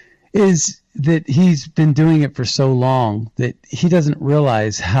 is that he's been doing it for so long that he doesn't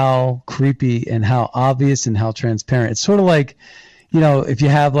realize how creepy and how obvious and how transparent. It's sort of like, if you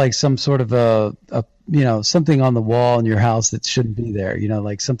have like some sort of a something on the wall in your house that shouldn't be there,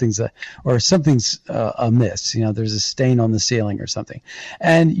 like something's amiss, there's a stain on the ceiling or something,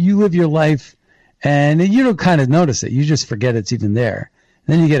 and you live your life and you don't kind of notice it. You just forget it's even there.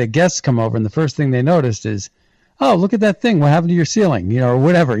 And then you get a guest come over and the first thing they noticed is, oh, look at that thing. What happened to your ceiling? Or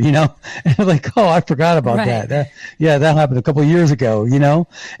whatever, and like, oh, I forgot about that. That happened a couple of years ago,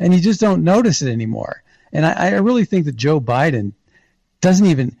 and you just don't notice it anymore. And I really think that Joe Biden doesn't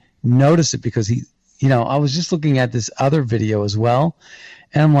even notice it because he, I was just looking at this other video as well.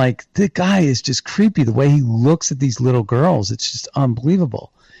 And I'm like, the guy is just creepy. The way he looks at these little girls, it's just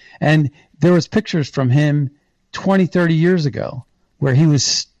unbelievable. And there was pictures from him 20, 30 years ago where he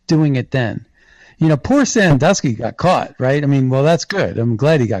was doing it then. Poor Sandusky got caught, right? I mean, well, that's good. I'm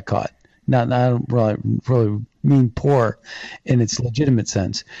glad he got caught. I don't really mean poor in its legitimate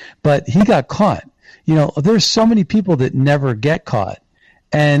sense, but he got caught. There's so many people that never get caught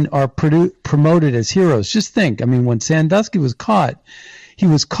and are promoted as heroes. Just think, I mean, when Sandusky was caught, he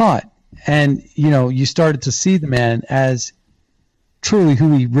was caught, and you started to see the man as truly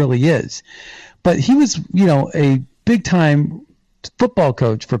who he really is. But he was, a big time football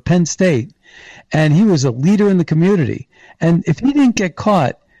coach for Penn State. And he was a leader in the community. And if he didn't get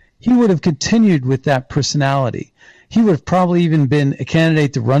caught, he would have continued with that personality. He would have probably even been a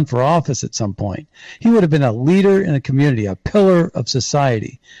candidate to run for office at some point. He would have been a leader in the community, a pillar of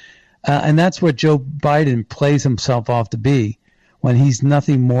society. And that's what Joe Biden plays himself off to be when he's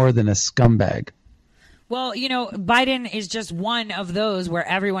nothing more than a scumbag. Well, Biden is just one of those where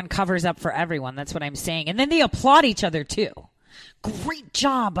everyone covers up for everyone. That's what I'm saying. And then they applaud each other, too. Great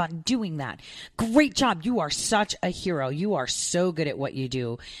job on doing that. Great job. You are such a hero. You are so good at what you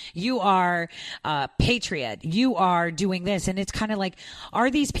do. You are a patriot. You are doing this. And it's kind of like,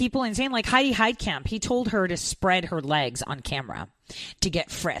 are these people insane? Like Heidi Heitkamp, he told her to spread her legs on camera to get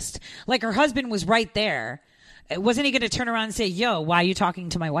frisked. Like her husband was right there. Wasn't he going to turn around and say, yo, why are you talking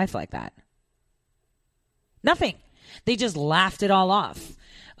to my wife like that? Nothing. They just laughed it all off.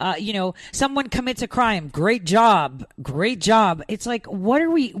 Someone commits a crime. Great job. Great job. It's like, what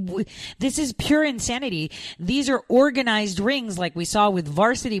are we? This is pure insanity. These are organized rings like we saw with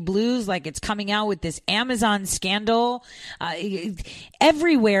Varsity Blues, like it's coming out with this Amazon scandal.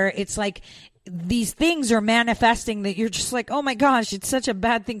 Everywhere, it's like these things are manifesting that you're just like, oh my gosh, it's such a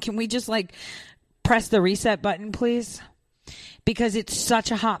bad thing. Can we just like press the reset button, please? Because it's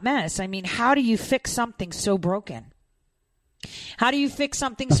such a hot mess. I mean, how do you fix something so broken? How do you fix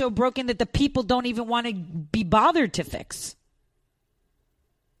something so broken that the people don't even want to be bothered to fix?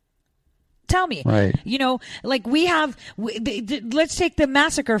 Tell me. Right. Like let's take the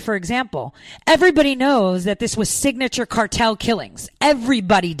massacre, for example. Everybody knows that this was signature cartel killings.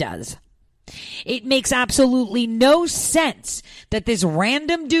 Everybody does. It makes absolutely no sense that this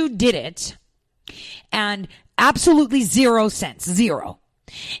random dude did it, and absolutely 0 sense. Zero.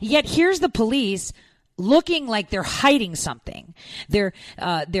 Yet here's the police looking like they're hiding something. Their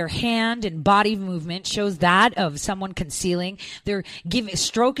hand and body movement shows that of someone concealing. They're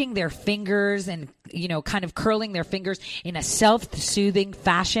stroking their fingers and, kind of curling their fingers in a self-soothing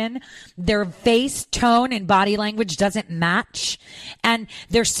fashion. Their face tone and body language doesn't match. And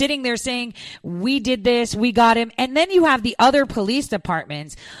they're sitting there saying, we did this, we got him. And then you have the other police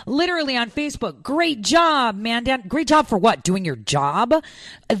departments literally on Facebook. Great job, man. Great job for what? Doing your job?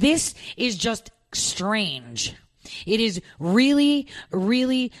 This is just strange. It is really,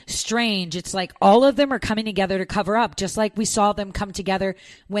 really strange. It's like all of them are coming together to cover up, just like we saw them come together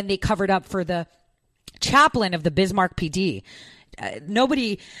when they covered up for the chaplain of the Bismarck PD.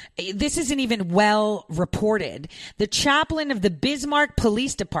 This isn't even well reported. The chaplain of the Bismarck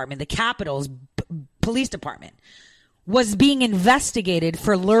Police Department, the Capitol's police department, was being investigated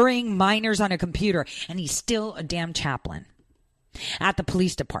for luring minors on a computer, and he's still a damn chaplain at the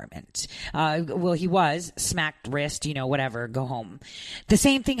police department. He was smacked wrist, whatever, go home. The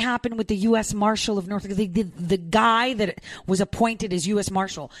same thing happened with the U.S. Marshal of North Carolina. The guy that was appointed as U.S.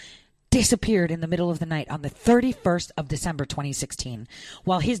 Marshal disappeared in the middle of the night on the 31st of December 2016,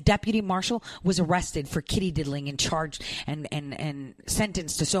 while his deputy marshal was arrested for kitty diddling and charged and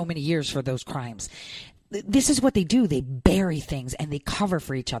sentenced to so many years for those crimes. This is what they do. They bury things and they cover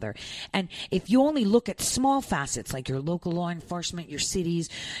for each other. And if you only look at small facets like your local law enforcement, your cities,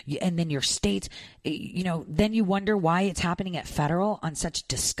 and then your states, then you wonder why it's happening at federal on such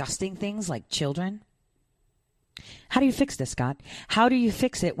disgusting things like children. How do you fix this, Scott? How do you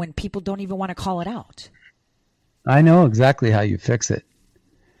fix it when people don't even want to call it out? I know exactly how you fix it.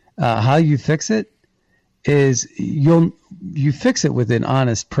 How you fix it is you fix it with an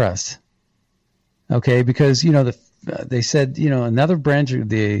honest press. Okay, because they said another branch of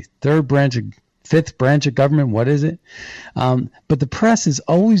the fifth branch of government. What is it? But the press has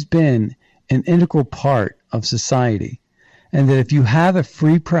always been an integral part of society, and that if you have a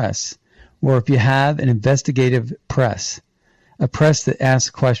free press, or if you have an investigative press, a press that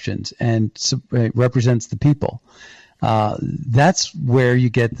asks questions and represents the people, that's where you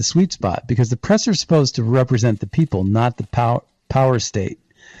get the sweet spot, because the press are supposed to represent the people, not the power state.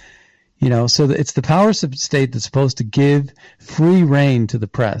 So it's the power state that's supposed to give free rein to the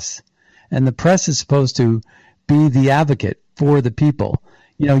press. And the press is supposed to be the advocate for the people.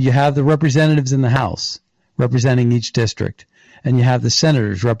 You have the representatives in the House representing each district, and you have the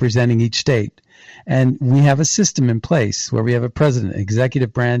senators representing each state. And we have a system in place where we have a president,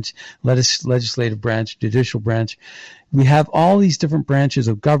 executive branch, legislative branch, judicial branch. We have all these different branches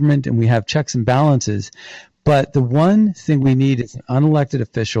of government, and we have checks and balances. But the one thing we need is an unelected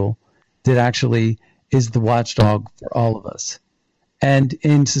official that actually is the watchdog for all of us. And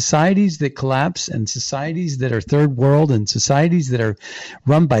in societies that collapse, and societies that are third world, and societies that are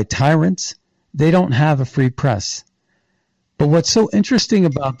run by tyrants, they don't have a free press. But what's so interesting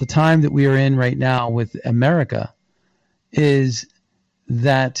about the time that we are in right now with America is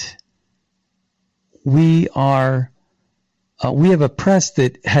that we have a press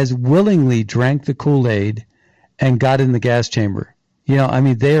that has willingly drank the Kool-Aid and got in the gas chamber.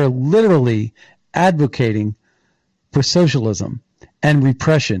 They are literally advocating for socialism and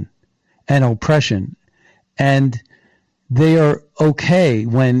repression and oppression. And they are okay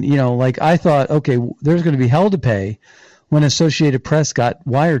when, I thought, okay, there's going to be hell to pay when Associated Press got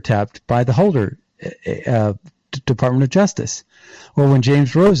wiretapped by the Holder Department of Justice, or when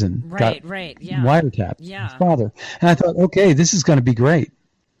James Rosen got wiretapped, his father. And I thought, okay, this is going to be great.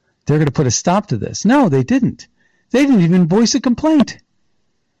 They're going to put a stop to this. No, they didn't. They didn't even voice a complaint.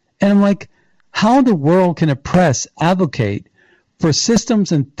 And I'm like, how in the world can a press advocate for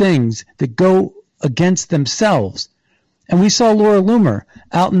systems and things that go against themselves? And we saw Laura Loomer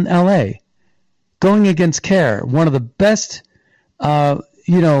out in L.A. going against CARE, one of the best,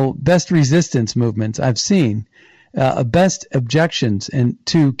 best resistance movements I've seen, best objections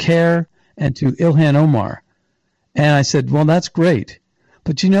to CARE and to Ilhan Omar. And I said, well, that's great.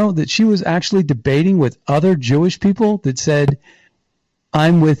 But that she was actually debating with other Jewish people that said,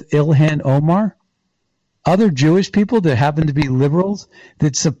 I'm with Ilhan Omar. Other Jewish people that happen to be liberals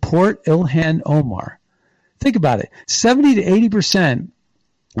that support Ilhan Omar. Think about it. 70 to 80%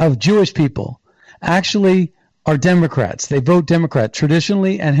 of Jewish people actually are Democrats. They vote Democrat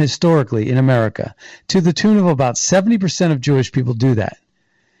traditionally and historically in America, to the tune of about 70% of Jewish people do that.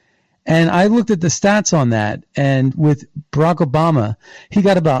 And I looked at the stats on that, and with Barack Obama, he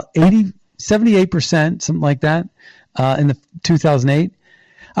got about 78%, something like that, in the 2008.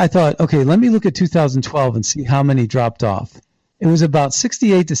 I thought, okay, let me look at 2012 and see how many dropped off. It was about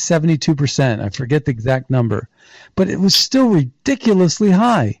 68 to 72%. I forget the exact number, but it was still ridiculously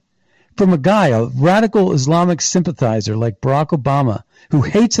high from a guy, a radical Islamic sympathizer like Barack Obama, who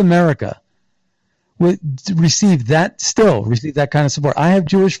hates America, would receive that kind of support. I have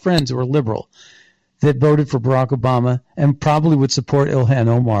Jewish friends who are liberal that voted for Barack Obama and probably would support Ilhan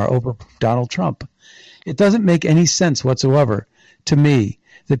Omar over Donald Trump. It doesn't make any sense whatsoever to me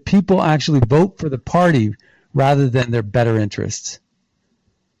that people actually vote for the party rather than their better interests.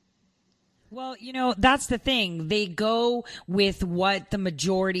 Well, that's the thing. They go with what the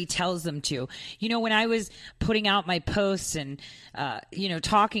majority tells them to. When I was putting out my posts and,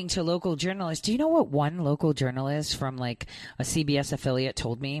 talking to local journalists, do you know what one local journalist from like a CBS affiliate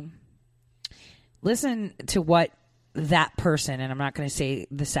told me? Listen to what that person, and I'm not going to say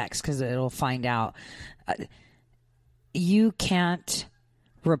the sex because it'll find out. You can't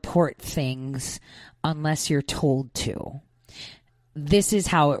report things unless you're told to. This is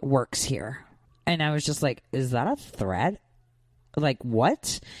how it works here. And I was just like, is that a threat? Like,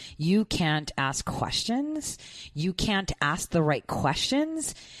 what? You can't ask questions. You can't ask the right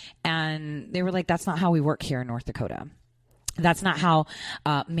questions. And they were like, that's not how we work here in North Dakota. That's not how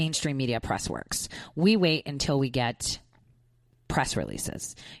mainstream media press works. We wait until we get press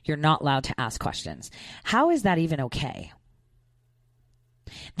releases. You're not allowed to ask questions. How is that even okay?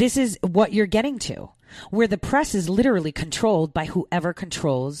 This is what you're getting to, where the press is literally controlled by whoever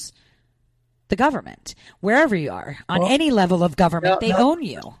controls the government. Wherever you are, on any level of government, they own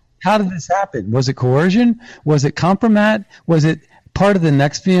you. How did this happen? Was it coercion? Was it compromat? Was it part of the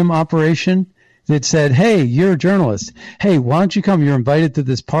NXIVM operation that said, hey, you're a journalist. Hey, why don't you come? You're invited to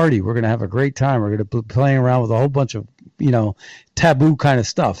this party. We're going to have a great time. We're going to be playing around with a whole bunch of, taboo kind of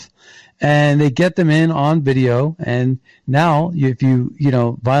stuff. And they get them in on video. And now if you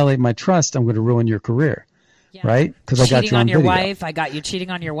violate my trust, I'm going to ruin your career. Yeah. Right? Because I got you on your video. Wife. I got you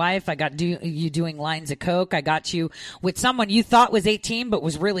cheating on your wife. I got you doing lines of coke. I got you with someone you thought was 18 but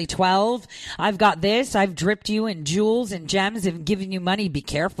was really 12. I've got this. I've dripped you in jewels and gems and given you money. Be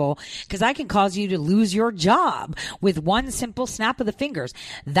careful, because I can cause you to lose your job with one simple snap of the fingers.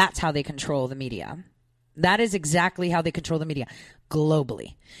 That's how they control the media. That is exactly how they control the media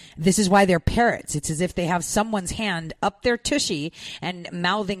globally. This is why they're parrots. It's as if they have someone's hand up their tushy and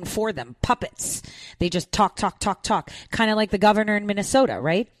mouthing for them. Puppets. They just talk. Kind of like the governor in Minnesota,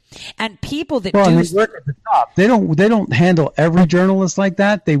 right? And people that they work at the top. They don't handle every journalist like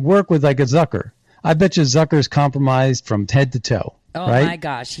that. They work with like a Zucker. I bet you Zucker's compromised from head to toe. Oh right? My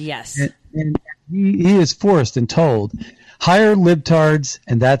gosh, yes. And he is forced and told, hire libtards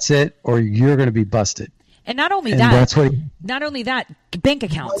and that's it, or you're going to be busted. And not only that, bank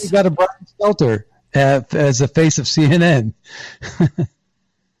accounts. You got a Brian Stelter as the face of CNN.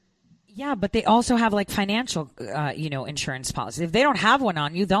 Yeah, but they also have like financial, insurance policies. If they don't have one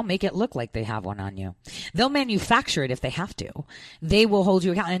on you, they'll make it look like they have one on you. They'll manufacture it if they have to. They will hold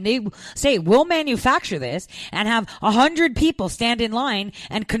you accountable, and they say, we'll manufacture this and have 100 people stand in line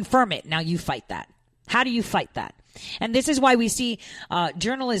and confirm it. Now you fight that. How do you fight that? And this is why we see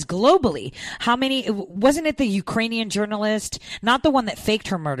journalists globally. How many? Wasn't it the Ukrainian journalist, not the one that faked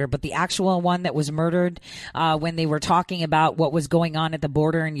her murder, but the actual one that was murdered when they were talking about what was going on at the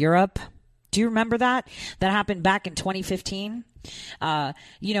border in Europe? Do you remember that? That happened back in 2015.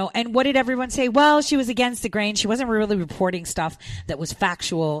 And what did everyone say? Well, she was against the grain. She wasn't really reporting stuff that was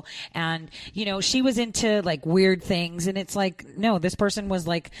factual. And, she was into like weird things. And it's like, no, this person was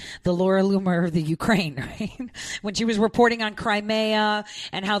like the Laura Loomer of the Ukraine, right? When she was reporting on Crimea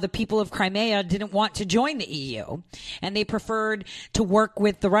and how the people of Crimea didn't want to join the EU. And they preferred to work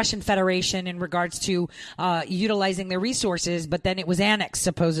with the Russian Federation in regards to, utilizing their resources. But then it was annexed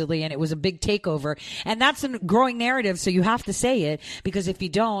supposedly, and it was a big takeover. And that's a growing narrative. So you have to say it, because if you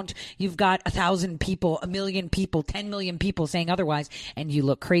don't, you've got 1,000 people, 1 million people, 10 million people saying otherwise, and you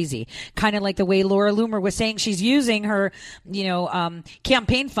look crazy. Kind of like the way Laura Loomer was saying she's using her,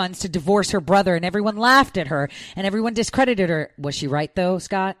 campaign funds to divorce her brother, and everyone laughed at her and everyone discredited her. Was she right though,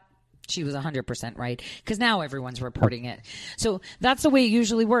 Scott? She was 100% right, because now everyone's reporting it. So that's the way it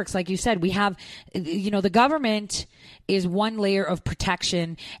usually works. Like you said, we have, the government is one layer of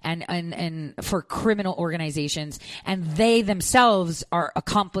protection and for criminal organizations, and they themselves are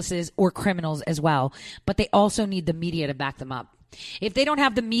accomplices or criminals as well. But they also need the media to back them up. If they don't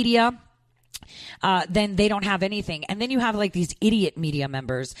have the media, then they don't have anything. And then you have like these idiot media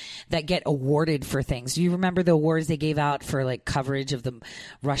members that get awarded for things. Do you remember the awards they gave out for like coverage of the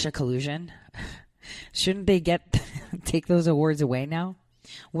Russia collusion? Shouldn't they take those awards away now?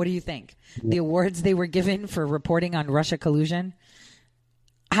 What do you think? The awards they were given for reporting on Russia collusion?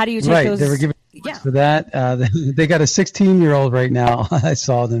 How do you take those? They were given for that. They got a 16-year-old right now. I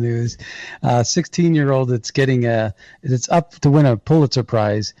saw the news. 16-year-old that's getting it's up to win a Pulitzer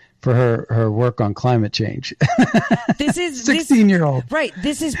Prize for her work on climate change. This is 16-year-old. Right.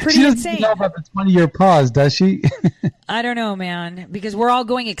 This is pretty she insane. She doesn't know about the 20-year pause, does she? I don't know, man, because we're all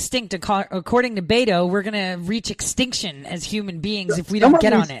going extinct. According to Beto, we're going to reach extinction as human beings if we don't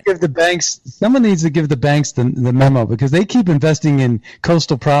get on it. Someone needs to give the banks the memo, because they keep investing in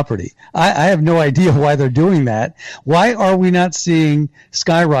coastal property. I have no idea why they're doing that. Why are we not seeing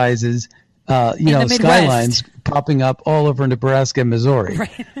sky rises, skylines popping up all over Nebraska and Missouri?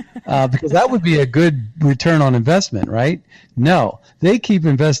 Right. Because that would be a good return on investment, right? No, they keep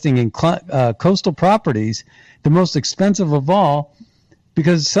investing in coastal properties, the most expensive of all,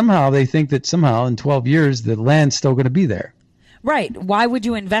 because somehow they think that somehow in 12 years the land's still going to be there. Right. Why would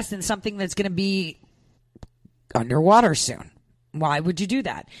you invest in something that's going to be underwater soon? Why would you do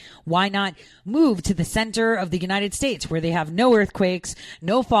that? Why not move to the center of the United States where they have no earthquakes,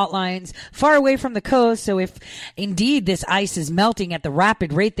 no fault lines, far away from the coast? So if indeed this ice is melting at the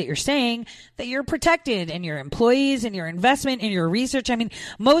rapid rate that you're saying, that you're protected, and your employees and your investment and your research. I mean,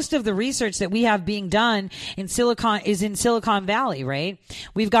 most of the research that we have being done in Silicon Valley, right?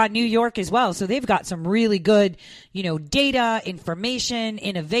 We've got New York as well. So they've got some really good, data, information,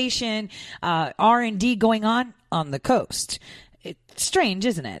 innovation, R&D going on the coast. It's strange,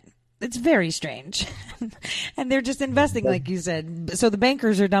 isn't it? It's very strange. And they're just investing, like you said. So the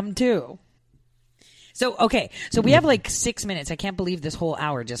bankers are dumb too. So, okay. So we have like 6 minutes. I can't believe this whole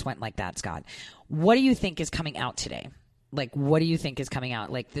hour just went like that, Scott. What do you think is coming out today? Like, what do you think is coming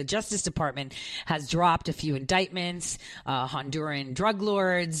out? Like, the Justice Department has dropped a few indictments, Honduran drug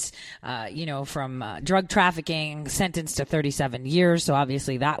lords, from drug trafficking, sentenced to 37 years. So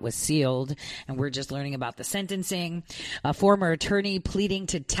obviously that was sealed, and we're just learning about the sentencing. A former attorney pleading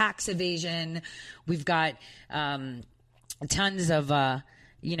to tax evasion. We've got tons of,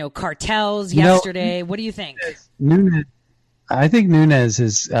 cartels yesterday. What do you think? I think Nunes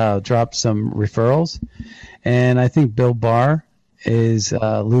has dropped some referrals. And I think Bill Barr is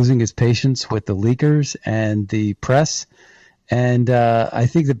losing his patience with the leakers and the press. And I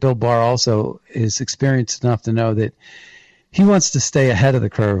think that Bill Barr also is experienced enough to know that he wants to stay ahead of the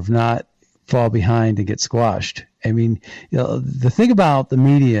curve, not fall behind and get squashed. I mean, the thing about the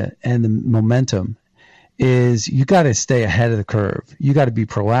media and the momentum is you got to stay ahead of the curve. You got to be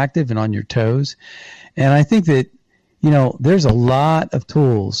proactive and on your toes. And I think that, there's a lot of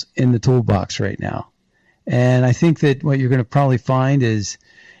tools in the toolbox right now. And I think that what you're going to probably find is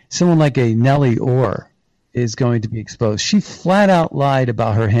someone like a Nellie Orr is going to be exposed. She flat out lied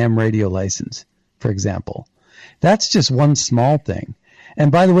about her ham radio license, for example. That's just one small thing.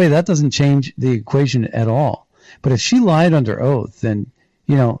 And by the way, that doesn't change the equation at all. But if she lied under oath, then,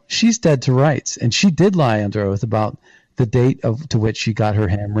 she's dead to rights. And she did lie under oath about the date to which she got her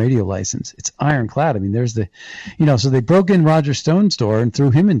ham radio license. It's ironclad. I mean, there's so they broke in Roger Stone's door and threw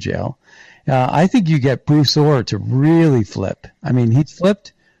him in jail. I think you get Bruce Orr to really flip. I mean, he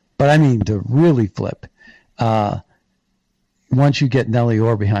flipped, but I mean to really flip once you get Nellie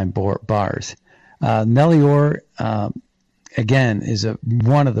Orr behind bars. Nellie Orr, again, is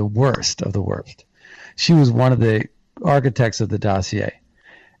one of the worst of the worst. She was one of the architects of the dossier,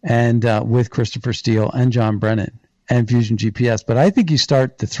 and with Christopher Steele and John Brennan and Fusion GPS. But I think you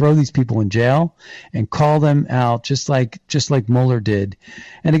start to throw these people in jail and call them out just like Mueller did.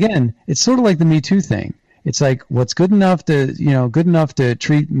 And again, it's sort of like the Me Too thing. It's like what's good enough to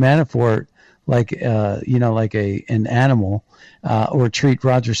treat Manafort like an animal, or treat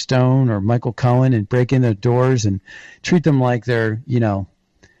Roger Stone or Michael Cohen and break in their doors and treat them like they're the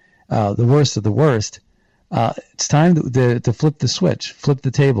worst of the worst. It's time to flip the switch, flip the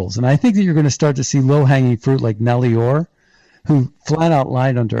tables. And I think that you're going to start to see low-hanging fruit like Nellie Orr, who flat out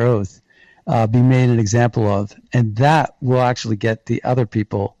lied under oath, be made an example of. And that will actually get the other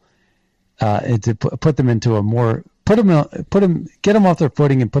people to put them into a more get them off their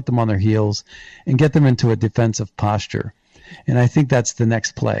footing and put them on their heels and get them into a defensive posture. And I think that's the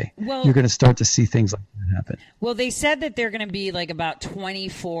next play. Well, you're going to start to see things like that happen. Well, they said that they're going to be like about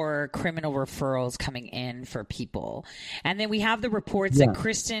 24 criminal referrals coming in for people. And then we have the reports that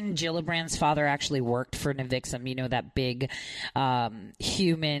Kristen Gillibrand's father actually worked for Navixim, that big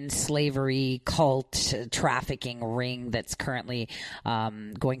human slavery cult trafficking ring that's currently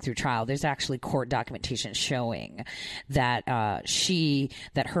going through trial. There's actually court documentation showing that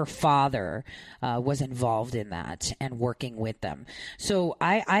her father was involved in that and working with them. So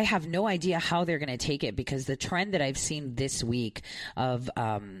I have no idea how they're going to take it, because the trend that I've seen this week of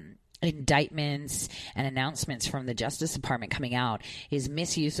indictments and announcements from the Justice Department coming out is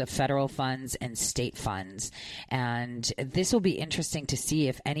misuse of federal funds and state funds. And this will be interesting to see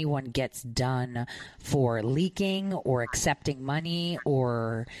if anyone gets done for leaking or accepting money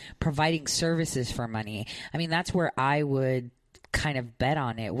or providing services for money. I mean, that's where I would kind of bet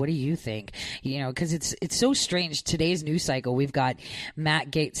on it. What do you think? Because it's so strange. Today's news cycle, we've got Matt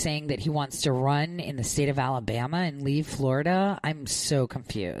Gaetz saying that he wants to run in the state of Alabama and leave Florida. I'm so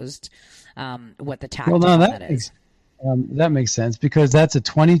confused what the tactic on that is. That makes sense, because that's a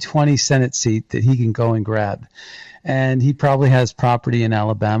 2020 Senate seat that he can go and grab. And he probably has property in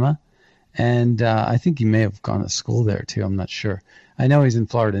Alabama. And I think he may have gone to school there too. I'm not sure. I know he's in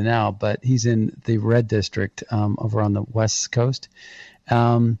Florida now, but he's in the red district over on the west coast.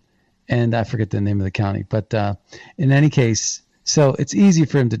 And I forget the name of the county. But in any case, so it's easy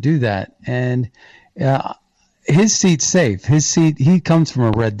for him to do that. And his seat's safe. He comes from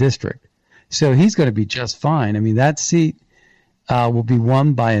a red district. So he's going to be just fine. I mean, that seat will be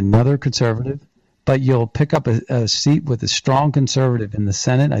won by another conservative, but you'll pick up a seat with a strong conservative in the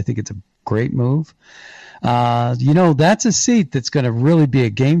Senate. I think it's a great move. That's a seat that's going to really be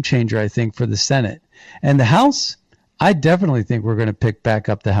a game changer, I think, for the Senate. And the House, I definitely think we're going to pick back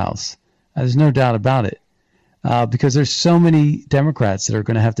up the House. There's no doubt about it, because there's so many Democrats that are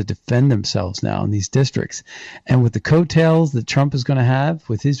going to have to defend themselves now in these districts. And with the coattails that Trump is going to have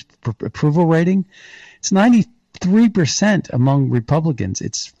with his approval rating, it's 90 3% among Republicans.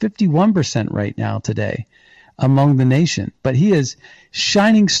 It's 51% right now today among the nation. But he is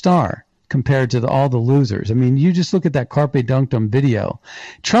shining star compared to all the losers. I mean, you just look at that Carpe Dunctum video.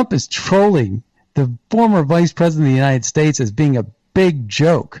 Trump is trolling the former vice president of the United States as being a big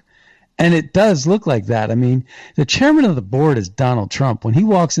joke. And it does look like that. I mean, the chairman of the board is Donald Trump. When he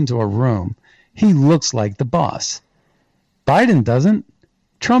walks into a room, he looks like the boss. Biden doesn't.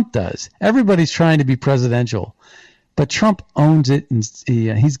 Trump does. Everybody's trying to be presidential. But Trump owns it, and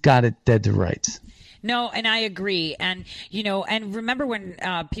he's got it dead to rights. No, and I agree. And, and remember when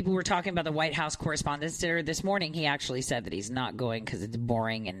people were talking about the White House Correspondents' Dinner this morning, he actually said that he's not going because it's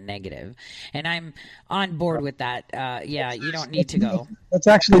boring and negative. And I'm on board with that. Yeah, you don't need to go. That's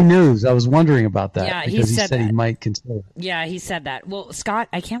actually news. I was wondering about that. Yeah, because he said he might consider it. Yeah, he said that. Well, Scott,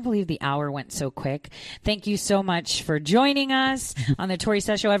 I can't believe the hour went so quick. Thank you so much for joining us on the Tori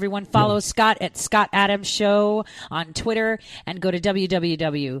Says Show. Everyone follow Scott at Scott Adams Show on Twitter and go to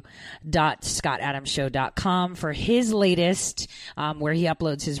www.scottadamsshow.com for his latest, where he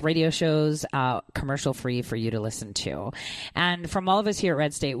uploads his radio shows, commercial free for you to listen to. And from all of us here at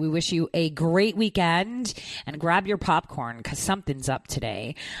Red State, we wish you a great weekend and grab your popcorn because something's up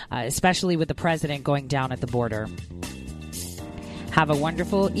today, especially with the president going down at the border. Have a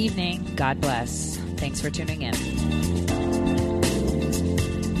wonderful evening. God bless. Thanks for tuning in.